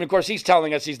great job. I mean, of course, he's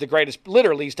telling us he's the greatest.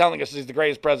 Literally, he's telling us he's the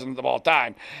greatest president of all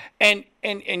time. And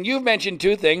you've mentioned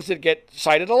two things that get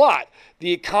cited a lot: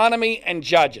 the economy and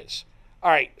judges.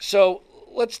 All right, so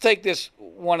let's take this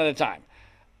one at a time.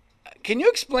 Can you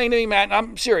explain to me, Matt? And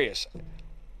I'm serious.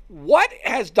 What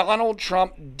has Donald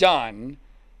Trump done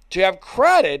to have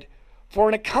credit for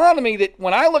an economy that,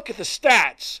 when I look at the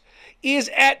stats,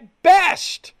 is at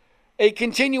best a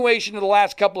continuation of the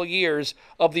last couple of years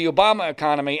of the Obama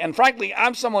economy? And frankly,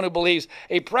 I'm someone who believes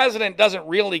a president doesn't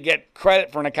really get credit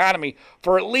for an economy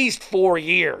for at least 4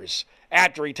 years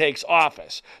after he takes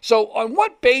office. So on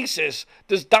what basis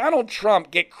does Donald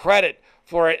Trump get credit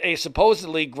for a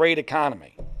supposedly great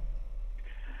economy?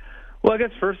 Well, I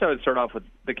guess first I would start off with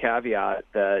the caveat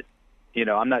that,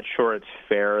 I'm not sure it's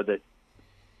fair that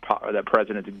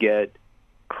presidents get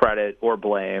credit or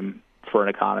blame for an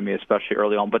economy, especially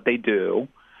early on, but they do,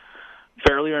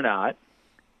 fairly or not.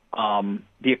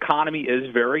 The economy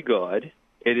is very good.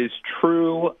 It is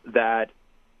true that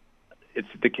it's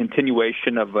the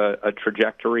continuation of a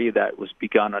trajectory that was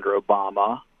begun under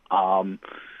Obama,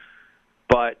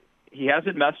 but he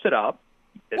hasn't messed it up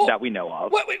that we know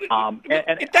of.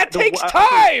 That takes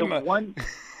time.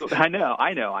 I know.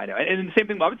 And the same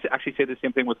thing, I would actually say the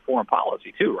same thing with foreign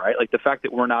policy too, right? Like the fact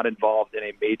that we're not involved in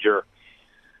a major,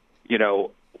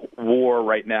 war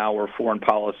right now or foreign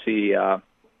policy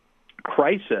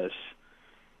crisis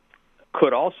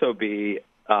could also be,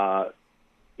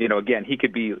 again, he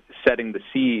could be setting the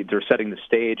seeds or setting the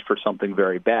stage for something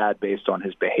very bad based on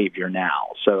his behavior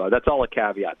now. So that's all a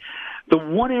caveat. The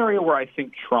one area where I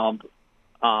think Trump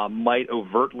might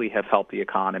overtly have helped the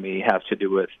economy has to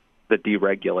do with the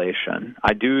deregulation.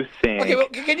 I do think. Okay, well,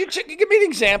 can you give me an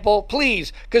example,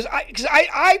 please? Because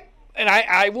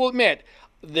I will admit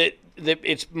that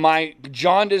it's my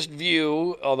jaundiced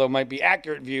view, although it might be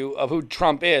accurate view, of who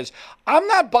Trump is. I'm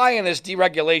not buying this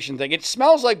deregulation thing. It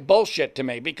smells like bullshit to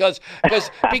me because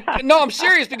no, I'm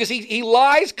serious, because he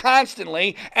lies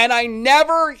constantly, and I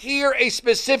never hear a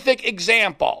specific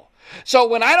example. So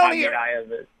when I don't hear.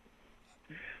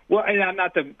 Well, and I'm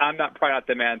probably not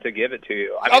the man to give it to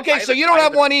you. Okay, so you don't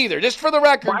have one either. Just for the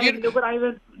record,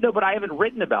 but I haven't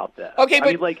written about this. Okay,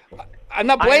 I'm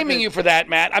not blaming you for that,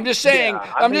 Matt. I'm just saying.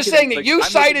 Yeah, I'm just saying that you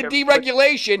cited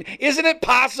deregulation. Isn't it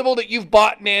possible that you've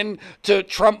bought in to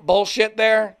Trump bullshit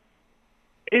there?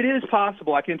 It is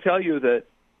possible. I can tell you that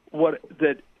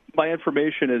my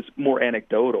information is more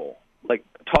anecdotal. Like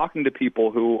talking to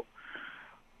people who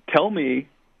tell me,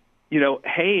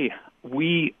 hey,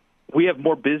 we have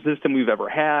more business than we've ever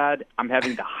had. I'm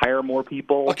having to hire more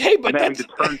people. Okay, but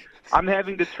I'm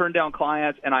having to turn down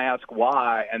clients, and I ask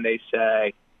why, and they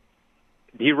say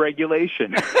deregulation.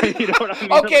 You know what I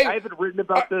mean? Okay, I haven't written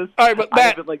about this. All right, but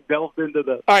Matt, I haven't delved into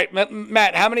the. All right,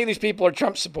 Matt, how many of these people are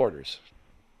Trump supporters?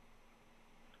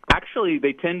 Actually,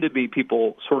 they tend to be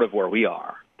people sort of where we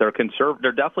are. They're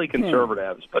They're definitely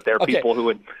conservatives, but they're people who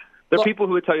would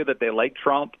tell you that they like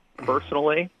Trump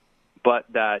personally, but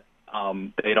that.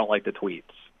 They don't like the tweets,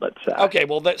 let's say. Okay,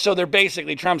 well, so they're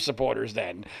basically Trump supporters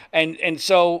then. And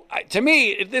so, to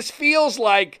me, this feels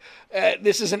like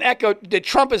this is an echo that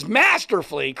Trump has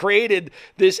masterfully created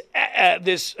this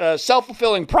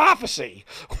self-fulfilling prophecy.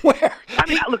 Where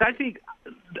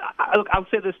I'll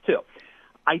say this too.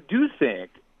 I do think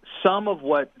some of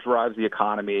what drives the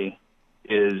economy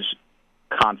is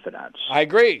confidence. I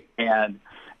agree. And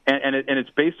it's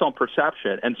based on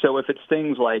perception. And so if it's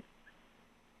things like,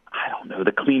 I don't know,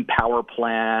 the Clean Power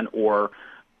Plan, or,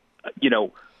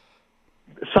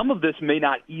 some of this may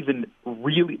not even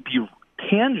really be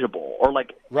tangible, or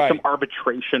some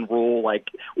arbitration rule,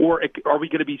 or are we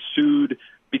going to be sued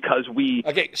because we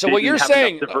what you're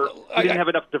saying, we didn't have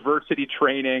enough diversity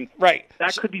training. Right.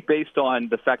 That could be based on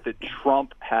the fact that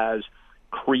Trump has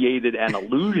created an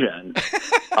illusion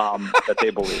that they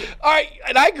believe. All right,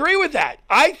 and I agree with that.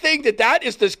 I think that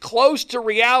is as close to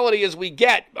reality as we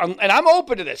get, and I'm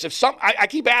open to this.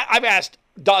 I've asked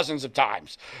dozens of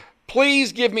times,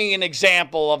 please give me an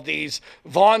example of these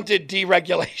vaunted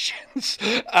deregulations.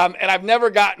 And I've never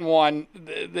gotten one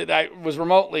that I was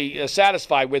remotely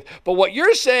satisfied with. But what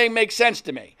you're saying makes sense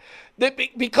to me. That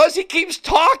because he keeps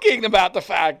talking about the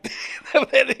fact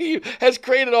that he has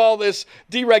created all this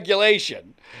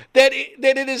deregulation, that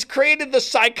it has created the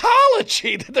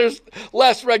psychology that there's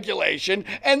less regulation,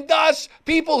 and thus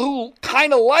people who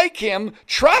kind of like him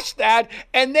trust that,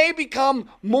 and they become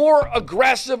more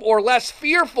aggressive or less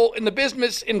fearful in the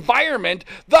business environment,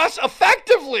 thus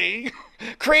effectively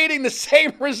creating the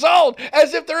same result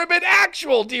as if there had been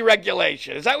actual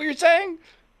deregulation. Is that what you're saying?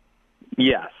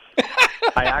 Yes.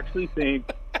 I actually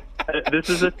think this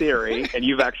is a theory, and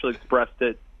you've actually expressed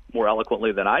it more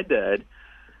eloquently than I did,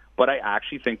 but I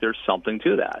actually think there's something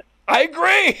to that. I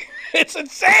agree. It's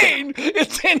insane.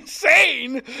 It's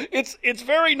insane. It's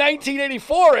very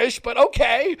 1984-ish, but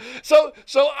okay. So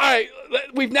all right,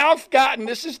 we've now gotten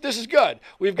this is good.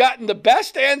 We've gotten the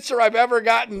best answer I've ever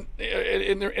gotten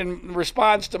in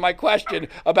response to my question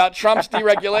about Trump's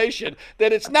deregulation.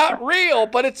 That it's not real,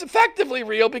 but it's effectively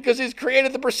real because he's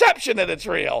created the perception that it's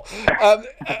real.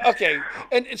 Okay,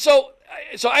 and so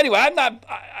anyway,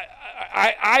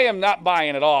 I am not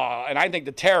buying at all, and I think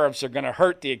the tariffs are going to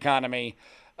hurt the economy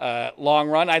long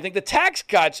run. I think the tax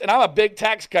cuts, and I'm a big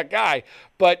tax cut guy,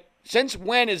 but since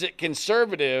when is it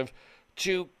conservative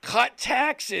to cut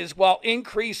taxes while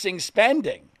increasing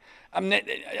spending?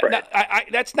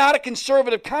 That's not a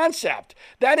conservative concept.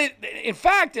 That is, in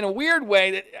fact, in a weird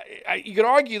way, that you could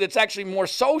argue that's actually more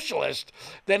socialist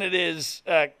than it is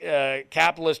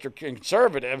capitalist or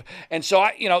conservative. And so,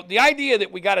 the idea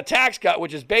that we got a tax cut,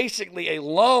 which is basically a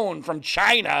loan from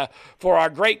China for our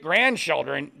great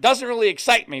grandchildren, doesn't really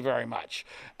excite me very much.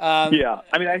 Yeah,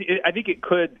 I mean, I think it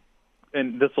could,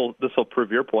 and this will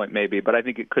prove your point maybe, but I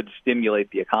think it could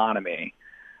stimulate the economy.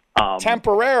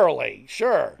 Temporarily,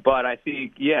 sure. But I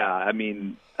think, I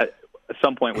mean, at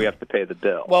some point we have to pay the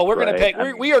bill. Well, we're going to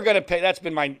pay. We are going to pay. That's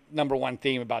been my number one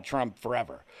theme about Trump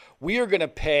forever. We are going to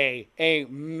pay a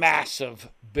massive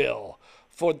bill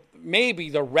for maybe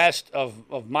the rest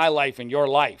of my life and your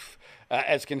life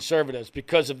as conservatives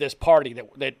because of this party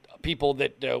that people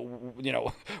that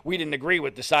we didn't agree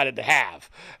with decided to have,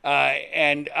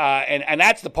 and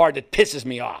that's the part that pisses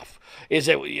me off. Is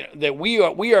that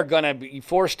we are going to be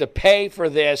forced to pay for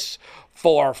this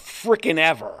for frickin'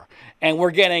 ever, and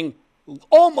we're getting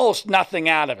almost nothing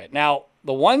out of it. Now,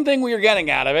 the one thing we are getting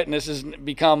out of it, and this has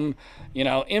become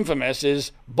infamous,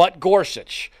 is but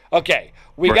Gorsuch. Okay,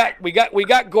 we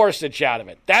got Gorsuch out of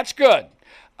it. That's good.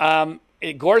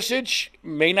 Gorsuch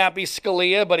may not be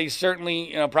Scalia, but he's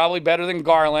certainly probably better than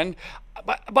Garland.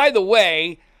 By the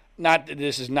way, not that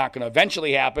this is not going to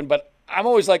eventually happen, but I'm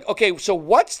always like, okay, so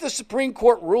what's the Supreme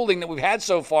Court ruling that we've had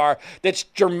so far that's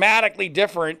dramatically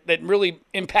different, that really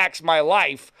impacts my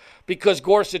life because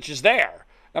Gorsuch is there?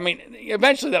 I mean,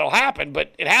 eventually that'll happen,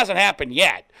 but it hasn't happened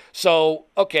yet. So,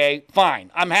 okay,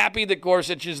 fine. I'm happy that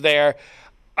Gorsuch is there.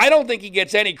 I don't think he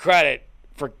gets any credit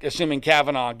for assuming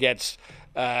Kavanaugh gets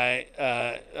actually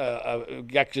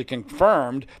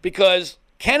confirmed, because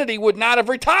Kennedy would not have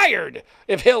retired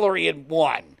if Hillary had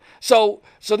won. So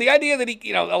the idea that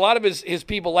he, a lot of his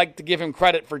people like to give him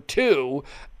credit for two.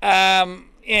 I'm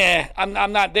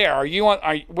not there.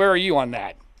 Where are you on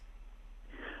that?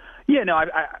 Yeah, no,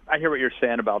 I hear what you're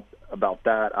saying about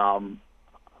that.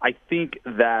 I think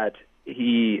that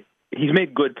he's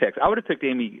made good picks. I would have picked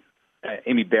Amy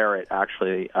Barrett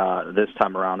actually this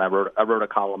time around. I wrote a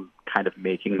column kind of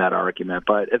making that argument,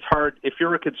 but it's hard if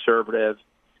you're a conservative.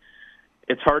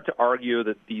 It's hard to argue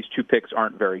that these two picks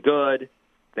aren't very good.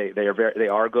 They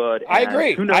are good. I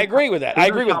agree. I agree with that.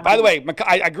 By the way,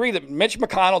 I agree that Mitch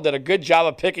McConnell did a good job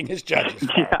of picking his judges.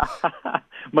 Yeah,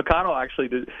 McConnell actually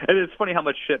did. And it's funny how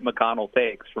much shit McConnell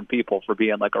takes from people for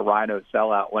being like a rhino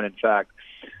sellout, when in fact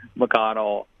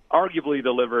McConnell arguably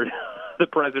delivered the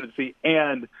presidency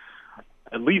and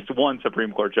at least one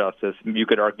Supreme Court justice. You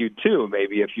could argue two,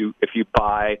 maybe, if you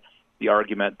buy the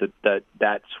argument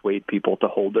that swayed people to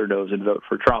hold their nose and vote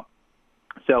for Trump.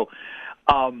 So.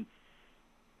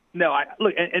 No, I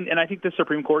think the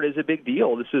Supreme Court is a big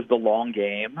deal. This is the long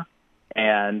game,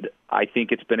 and I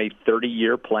think it's been a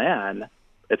 30-year plan.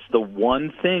 It's the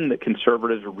one thing that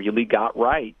conservatives really got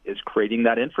right, is creating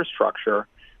that infrastructure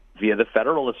via the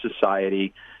Federalist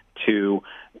Society to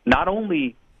not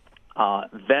only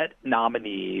vet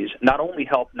nominees, not only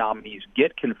help nominees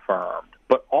get confirmed,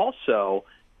 but also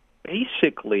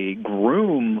basically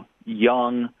groom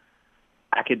young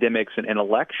academics and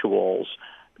intellectuals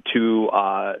to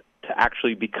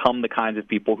actually become the kinds of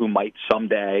people who might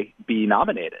someday be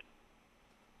nominated.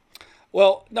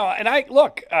 Well, no, and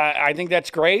I think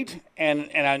that's great, and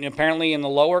apparently in the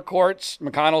lower courts,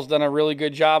 McConnell's done a really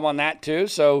good job on that too.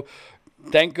 So,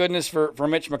 thank goodness for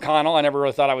Mitch McConnell. I never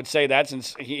really thought I would say that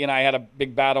since he and I had a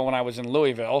big battle when I was in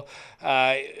Louisville.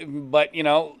 But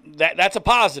that's a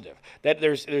positive. That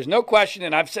there's no question,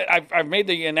 and I've made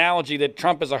the analogy that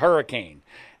Trump is a hurricane.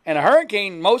 And a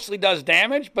hurricane mostly does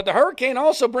damage, but the hurricane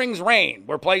also brings rain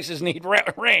where places need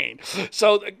rain.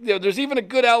 So there's even a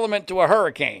good element to a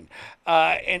hurricane.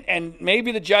 And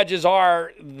maybe the judges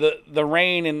are the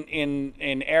rain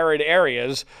in arid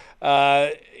areas.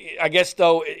 I guess,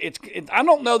 though, I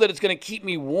don't know that it's going to keep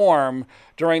me warm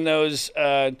during those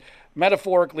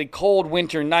metaphorically cold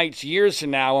winter nights years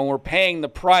from now when we're paying the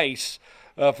price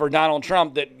for Donald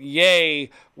Trump that,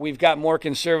 we've got more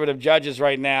conservative judges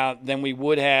right now than we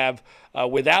would have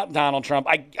without Donald Trump.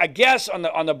 I guess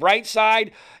on the bright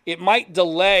side, it might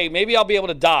delay. Maybe I'll be able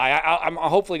to die. I'm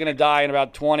hopefully going to die in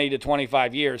about 20 to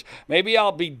 25 years. Maybe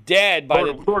I'll be dead by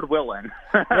Lord willing.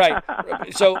 Right.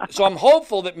 So I'm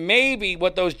hopeful that maybe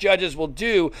what those judges will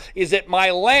do is that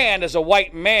my land as a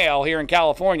white male here in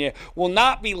California will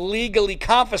not be legally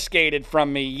confiscated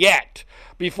from me yet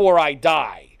before I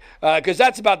die. Because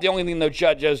that's about the only thing those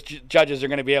judges are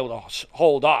going to be able to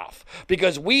hold off.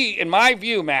 Because in my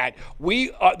view, Matt,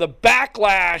 the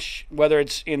backlash, whether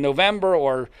it's in November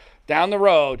or down the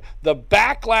road, the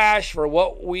backlash for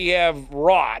what we have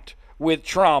wrought with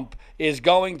Trump is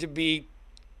going to be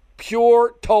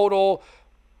pure, total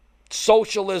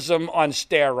socialism on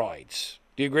steroids.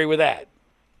 Do you agree with that?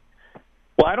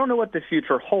 Well, I don't know what the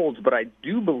future holds, but I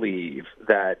do believe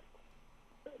that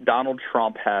Donald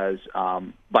Trump has,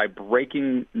 by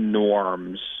breaking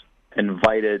norms,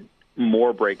 invited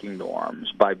more breaking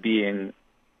norms. By being,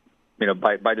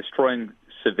 by destroying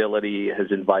civility,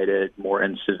 has invited more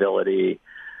incivility.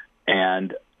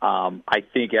 And I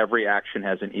think every action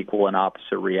has an equal and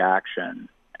opposite reaction.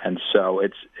 And so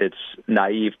it's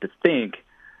naive to think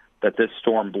that this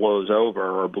storm blows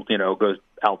over or goes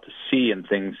out to sea and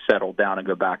things settle down and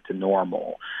go back to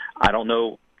normal. I don't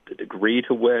know the degree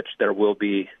to which there will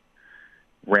be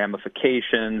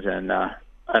ramifications and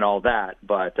all that,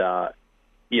 but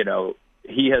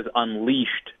he has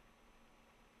unleashed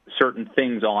certain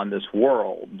things on this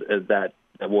world that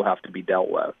will have to be dealt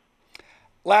with.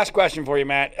 Last question for you,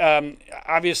 Matt.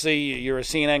 Obviously, you're a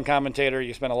CNN commentator.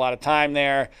 You spend a lot of time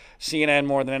there. CNN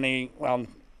more than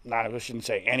I shouldn't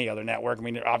say any other network. I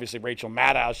mean, obviously, Rachel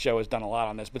Maddow's show has done a lot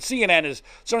on this, but CNN has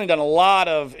certainly done a lot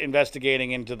of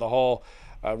investigating into the whole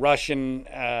Russian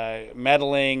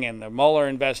meddling and the Mueller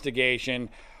investigation.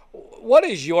 What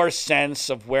is your sense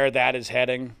of where that is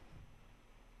heading?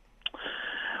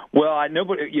 Well, I know,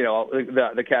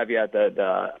 the caveat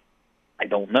that I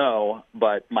don't know,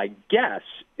 but my guess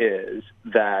is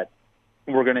that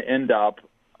we're going to end up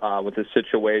with a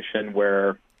situation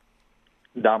where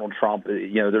Donald Trump,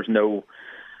 there's no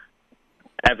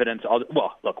evidence.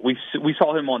 Well, look, we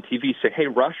saw him on TV say, "Hey,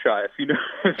 Russia, if you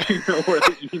know where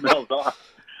the emails are,"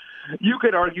 you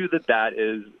could argue that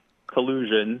is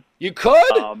collusion. You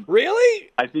could?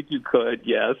 Really? I think you could,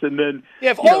 yes. And then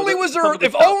if only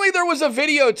there was a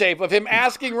videotape of him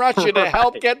asking Russia to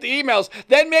help get the emails,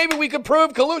 then maybe we could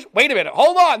prove collusion. Wait a minute,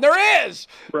 hold on, there is.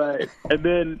 Right. And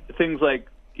then things like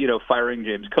firing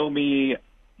James Comey.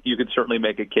 You could certainly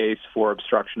make a case for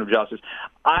obstruction of justice.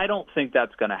 I don't think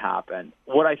that's going to happen.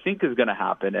 What I think is going to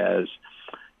happen is,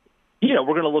 we're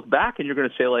going to look back and you're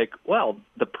going to say, well,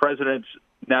 the president's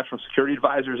national security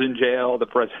advisor is in jail, the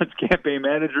president's campaign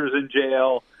manager is in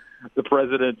jail, the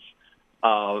president's,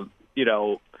 son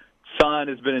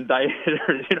has been indicted.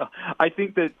 I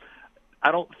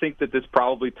don't think that this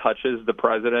probably touches the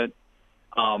president,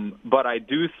 but I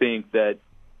do think that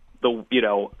we're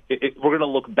going to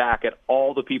look back at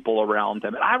all the people around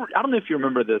him. And I don't know if you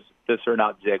remember this or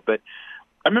not, Zig, but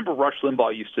I remember Rush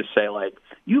Limbaugh used to say,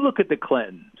 you look at the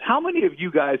Clintons. How many of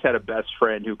you guys had a best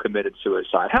friend who committed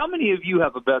suicide? How many of you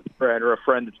have a best friend or a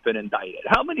friend that's been indicted?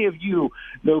 How many of you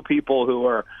know people who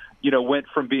are, went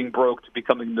from being broke to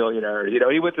becoming millionaires?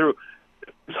 He went through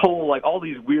this whole, all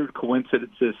these weird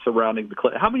coincidences surrounding the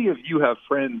Clintons. How many of you have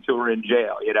friends who are in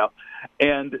jail,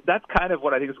 And that's kind of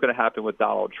what I think is going to happen with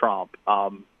Donald Trump.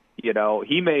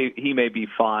 He may be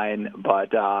fine,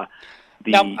 but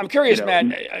now, I'm curious, Matt.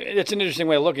 It's an interesting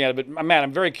way of looking at it, but Matt,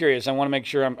 I'm very curious. I want to make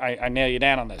sure I nail you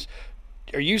down on this.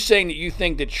 Are you saying that you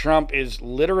think that Trump is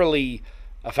literally,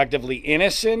 effectively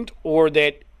innocent, or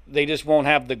that they just won't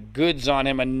have the goods on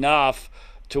him enough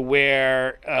to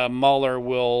where Mueller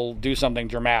will do something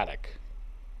dramatic?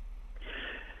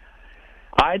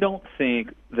 I don't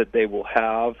think that they will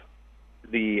have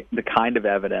the kind of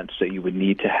evidence that you would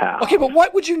need to have. Okay, but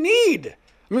what would you need?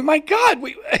 I mean, my God,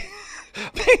 we've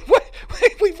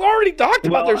already talked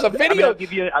about. There's a video. I'll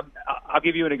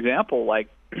give you an example. Like,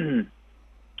 the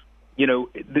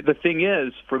thing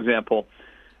is, for example,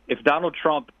 if Donald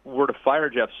Trump were to fire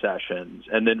Jeff Sessions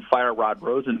and then fire Rod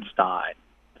Rosenstein,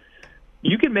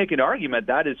 you can make an argument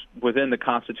that is within the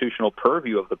constitutional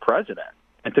purview of the president.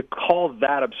 And to call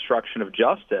that obstruction of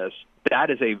justice, that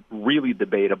is a really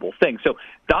debatable thing. So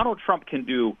Donald Trump can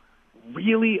do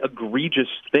really egregious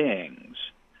things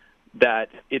that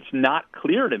it's not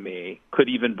clear to me could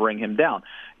even bring him down.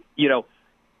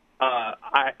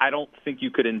 I don't think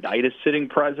you could indict a sitting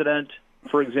president,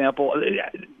 for example.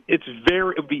 It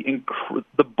would be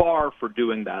the bar for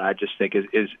doing that, I just think,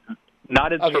 is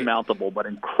not insurmountable, but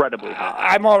incredibly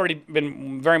high. I've already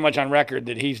been very much on record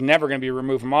that he's never going to be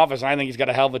removed from office. I think he's got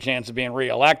a hell of a chance of being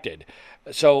reelected.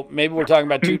 So maybe we're talking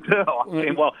about two.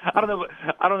 Well, I don't know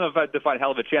if I'd define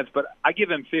hell of a chance, but I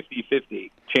give him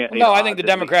 50-50 chance. No, I think the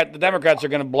Democrats are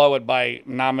going to blow it by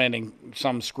nominating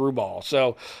some screwball.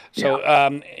 So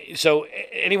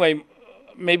anyway,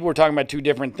 maybe we're talking about two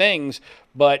different things,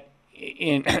 but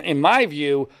in my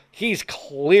view, he's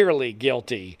clearly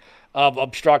guilty of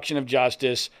obstruction of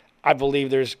justice. I believe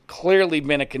there's clearly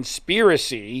been a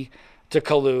conspiracy to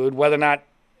collude. Whether or not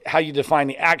how you define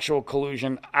the actual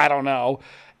collusion, I don't know.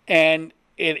 And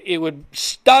it would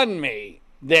stun me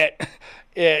that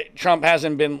Trump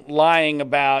hasn't been lying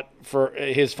about for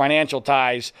his financial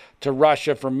ties to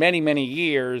Russia for many, many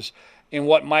years in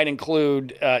what might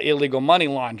include illegal money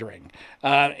laundering.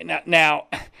 I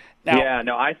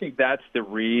think that's the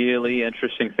really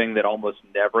interesting thing that almost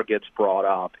never gets brought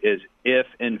up is if,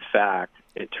 in fact,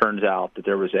 it turns out that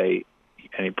there was a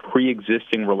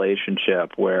pre-existing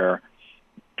relationship where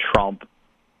Trump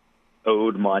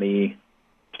owed money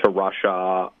to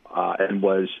Russia and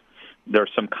there's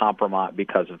some compromise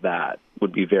because of that,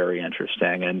 would be very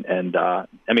interesting. And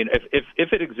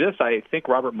if it exists, I think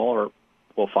Robert Mueller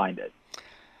will find it.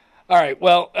 All right.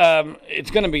 Well,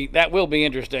 that will be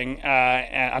interesting.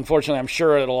 Unfortunately, I'm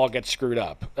sure it'll all get screwed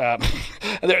up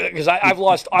because I've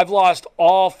lost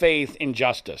all faith in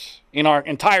justice in our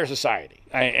entire society.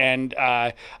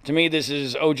 To me, this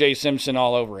is O.J. Simpson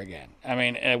all over again. I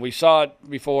mean, we saw it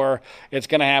before. It's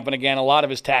going to happen again. A lot of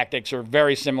his tactics are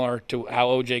very similar to how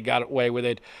O.J. got away with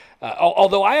it.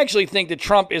 Although I actually think that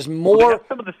Trump is more. They have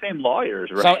some of the same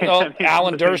lawyers, right?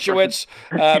 Alan Dershowitz.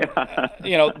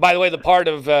 By the way, the part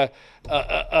of the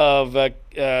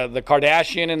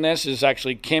Kardashian in this is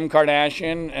actually Kim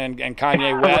Kardashian and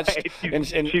Kanye West. Right.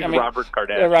 She's Robert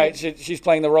Kardashian. Right. She's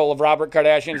playing the role of Robert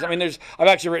Kardashian. I mean, I've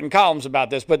actually written columns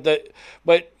about this, but the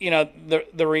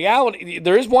reality,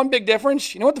 there is one big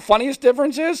difference. You know what the funniest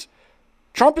difference is?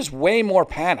 Trump is way more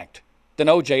panicked than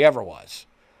OJ ever was.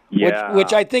 Yeah.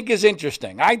 Which I think is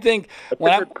interesting. I think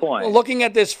when I'm looking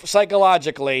at this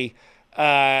psychologically,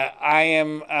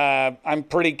 I'm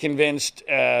pretty convinced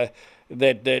that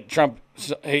Trump,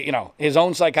 his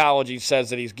own psychology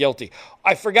says that he's guilty.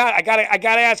 I forgot. I got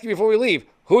to ask you before we leave.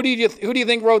 Who do you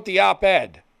think wrote the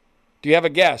op-ed? Do you have a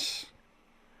guess?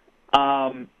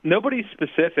 Nobody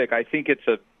specific. I think it's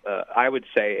I would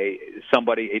say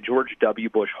a George W.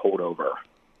 Bush holdover.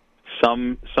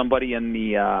 Somebody in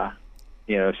the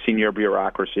senior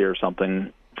bureaucracy or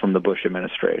something from the Bush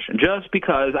administration, just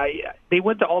because they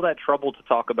went to all that trouble to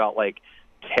talk about like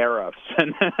tariffs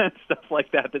and stuff like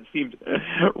that seemed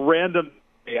random.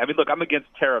 I mean, look, I'm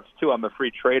against tariffs too. I'm a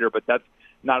free trader, but that's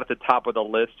not at the top of the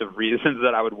list of reasons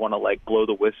that I would want to like blow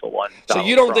the whistle on. So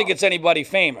you don't think it's anybody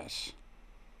famous?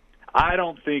 I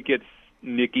don't think it's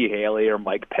Nikki Haley or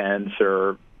Mike Pence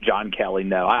or John Kelly.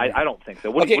 No, I don't think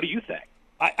so. What do you think?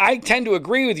 I tend to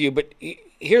agree with you, but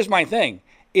here's my thing.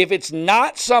 If it's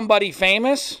not somebody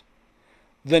famous,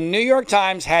 the New York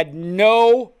Times had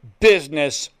no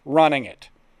business running it.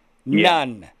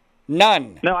 None.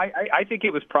 None. No, I think it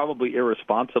was probably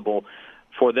irresponsible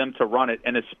for them to run it,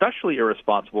 and especially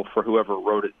irresponsible for whoever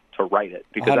wrote it to write it,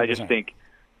 because 100%. I just think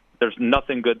there's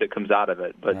nothing good that comes out of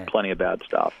it, but plenty of bad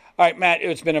stuff. All right, Matt,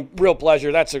 it's been a real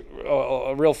pleasure. That's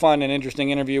a real fun and interesting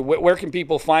interview. Where can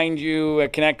people find you,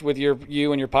 connect with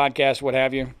you and your podcast, what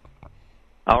have you?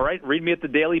 All right, read me at the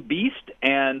Daily Beast,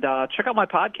 and check out my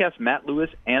podcast, Matt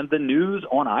Lewis and the News,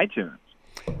 on iTunes.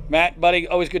 Matt, buddy,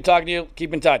 always good talking to you.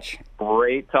 Keep in touch.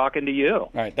 Great talking to you.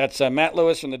 All right, that's Matt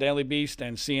Lewis from the Daily Beast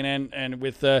and CNN, and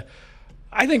with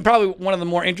I think probably one of the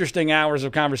more interesting hours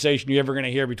of conversation you're ever going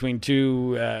to hear between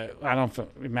two, I don't know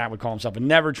if Matt would call himself a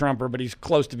never-Trumper, but he's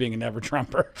close to being a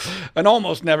never-Trumper, an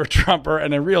almost never-Trumper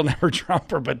and a real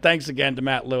never-Trumper. But thanks again to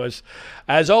Matt Lewis.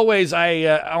 As always, I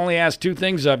only ask two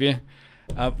things of you.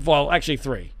 Well, actually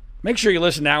three. Make sure you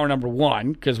listen to hour number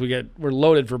one, because we're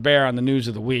loaded for bear on the news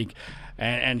of the week.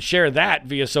 and share that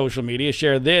via social media.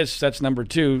 Share this, that's number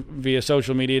 2, via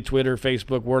social media, Twitter,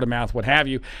 Facebook, word of mouth, what have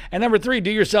you. And number 3,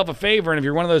 do yourself a favor, and if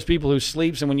you're one of those people who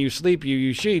sleeps, and when you sleep, you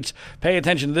use sheets, pay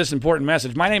attention to this important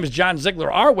message. My name is John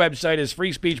Ziegler. Our website is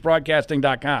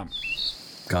freespeechbroadcasting.com.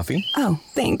 Coffee? Oh,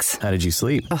 thanks. How did you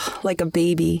sleep? Ugh, like a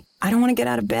baby. I don't want to get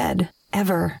out of bed.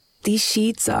 Ever. These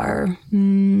sheets are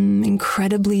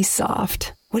incredibly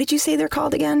soft. What did you say they're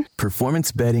called again?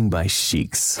 Performance bedding by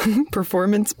Sheets.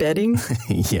 Performance bedding?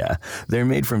 Yeah, they're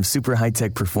made from super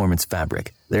high-tech performance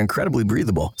fabric. They're incredibly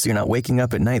breathable, so you're not waking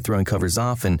up at night throwing covers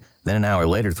off and then an hour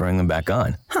later throwing them back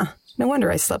on. Huh, no wonder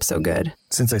I slept so good.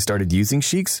 Since I started using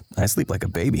Sheets, I sleep like a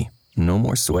baby. No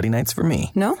more sweaty nights for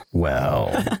me. No?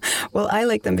 Well... Well, I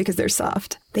like them because they're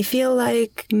soft. They feel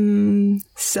like,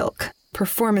 silk.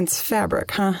 Performance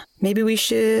fabric, huh? Maybe we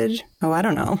should... Oh, I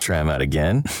don't know. Try them out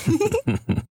again?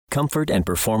 Comfort and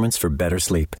performance for better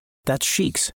sleep. That's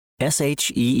Sheeks.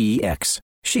 S-H-E-E-X.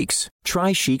 Sheeks.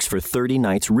 Try Sheeks for 30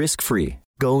 nights risk-free.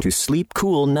 Go to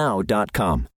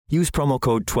sleepcoolnow.com. Use promo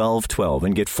code 1212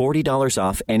 and get $40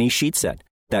 off any sheet set.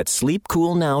 That's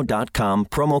sleepcoolnow.com,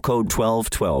 promo code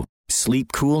 1212.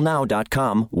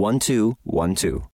 Sleepcoolnow.com, 1212.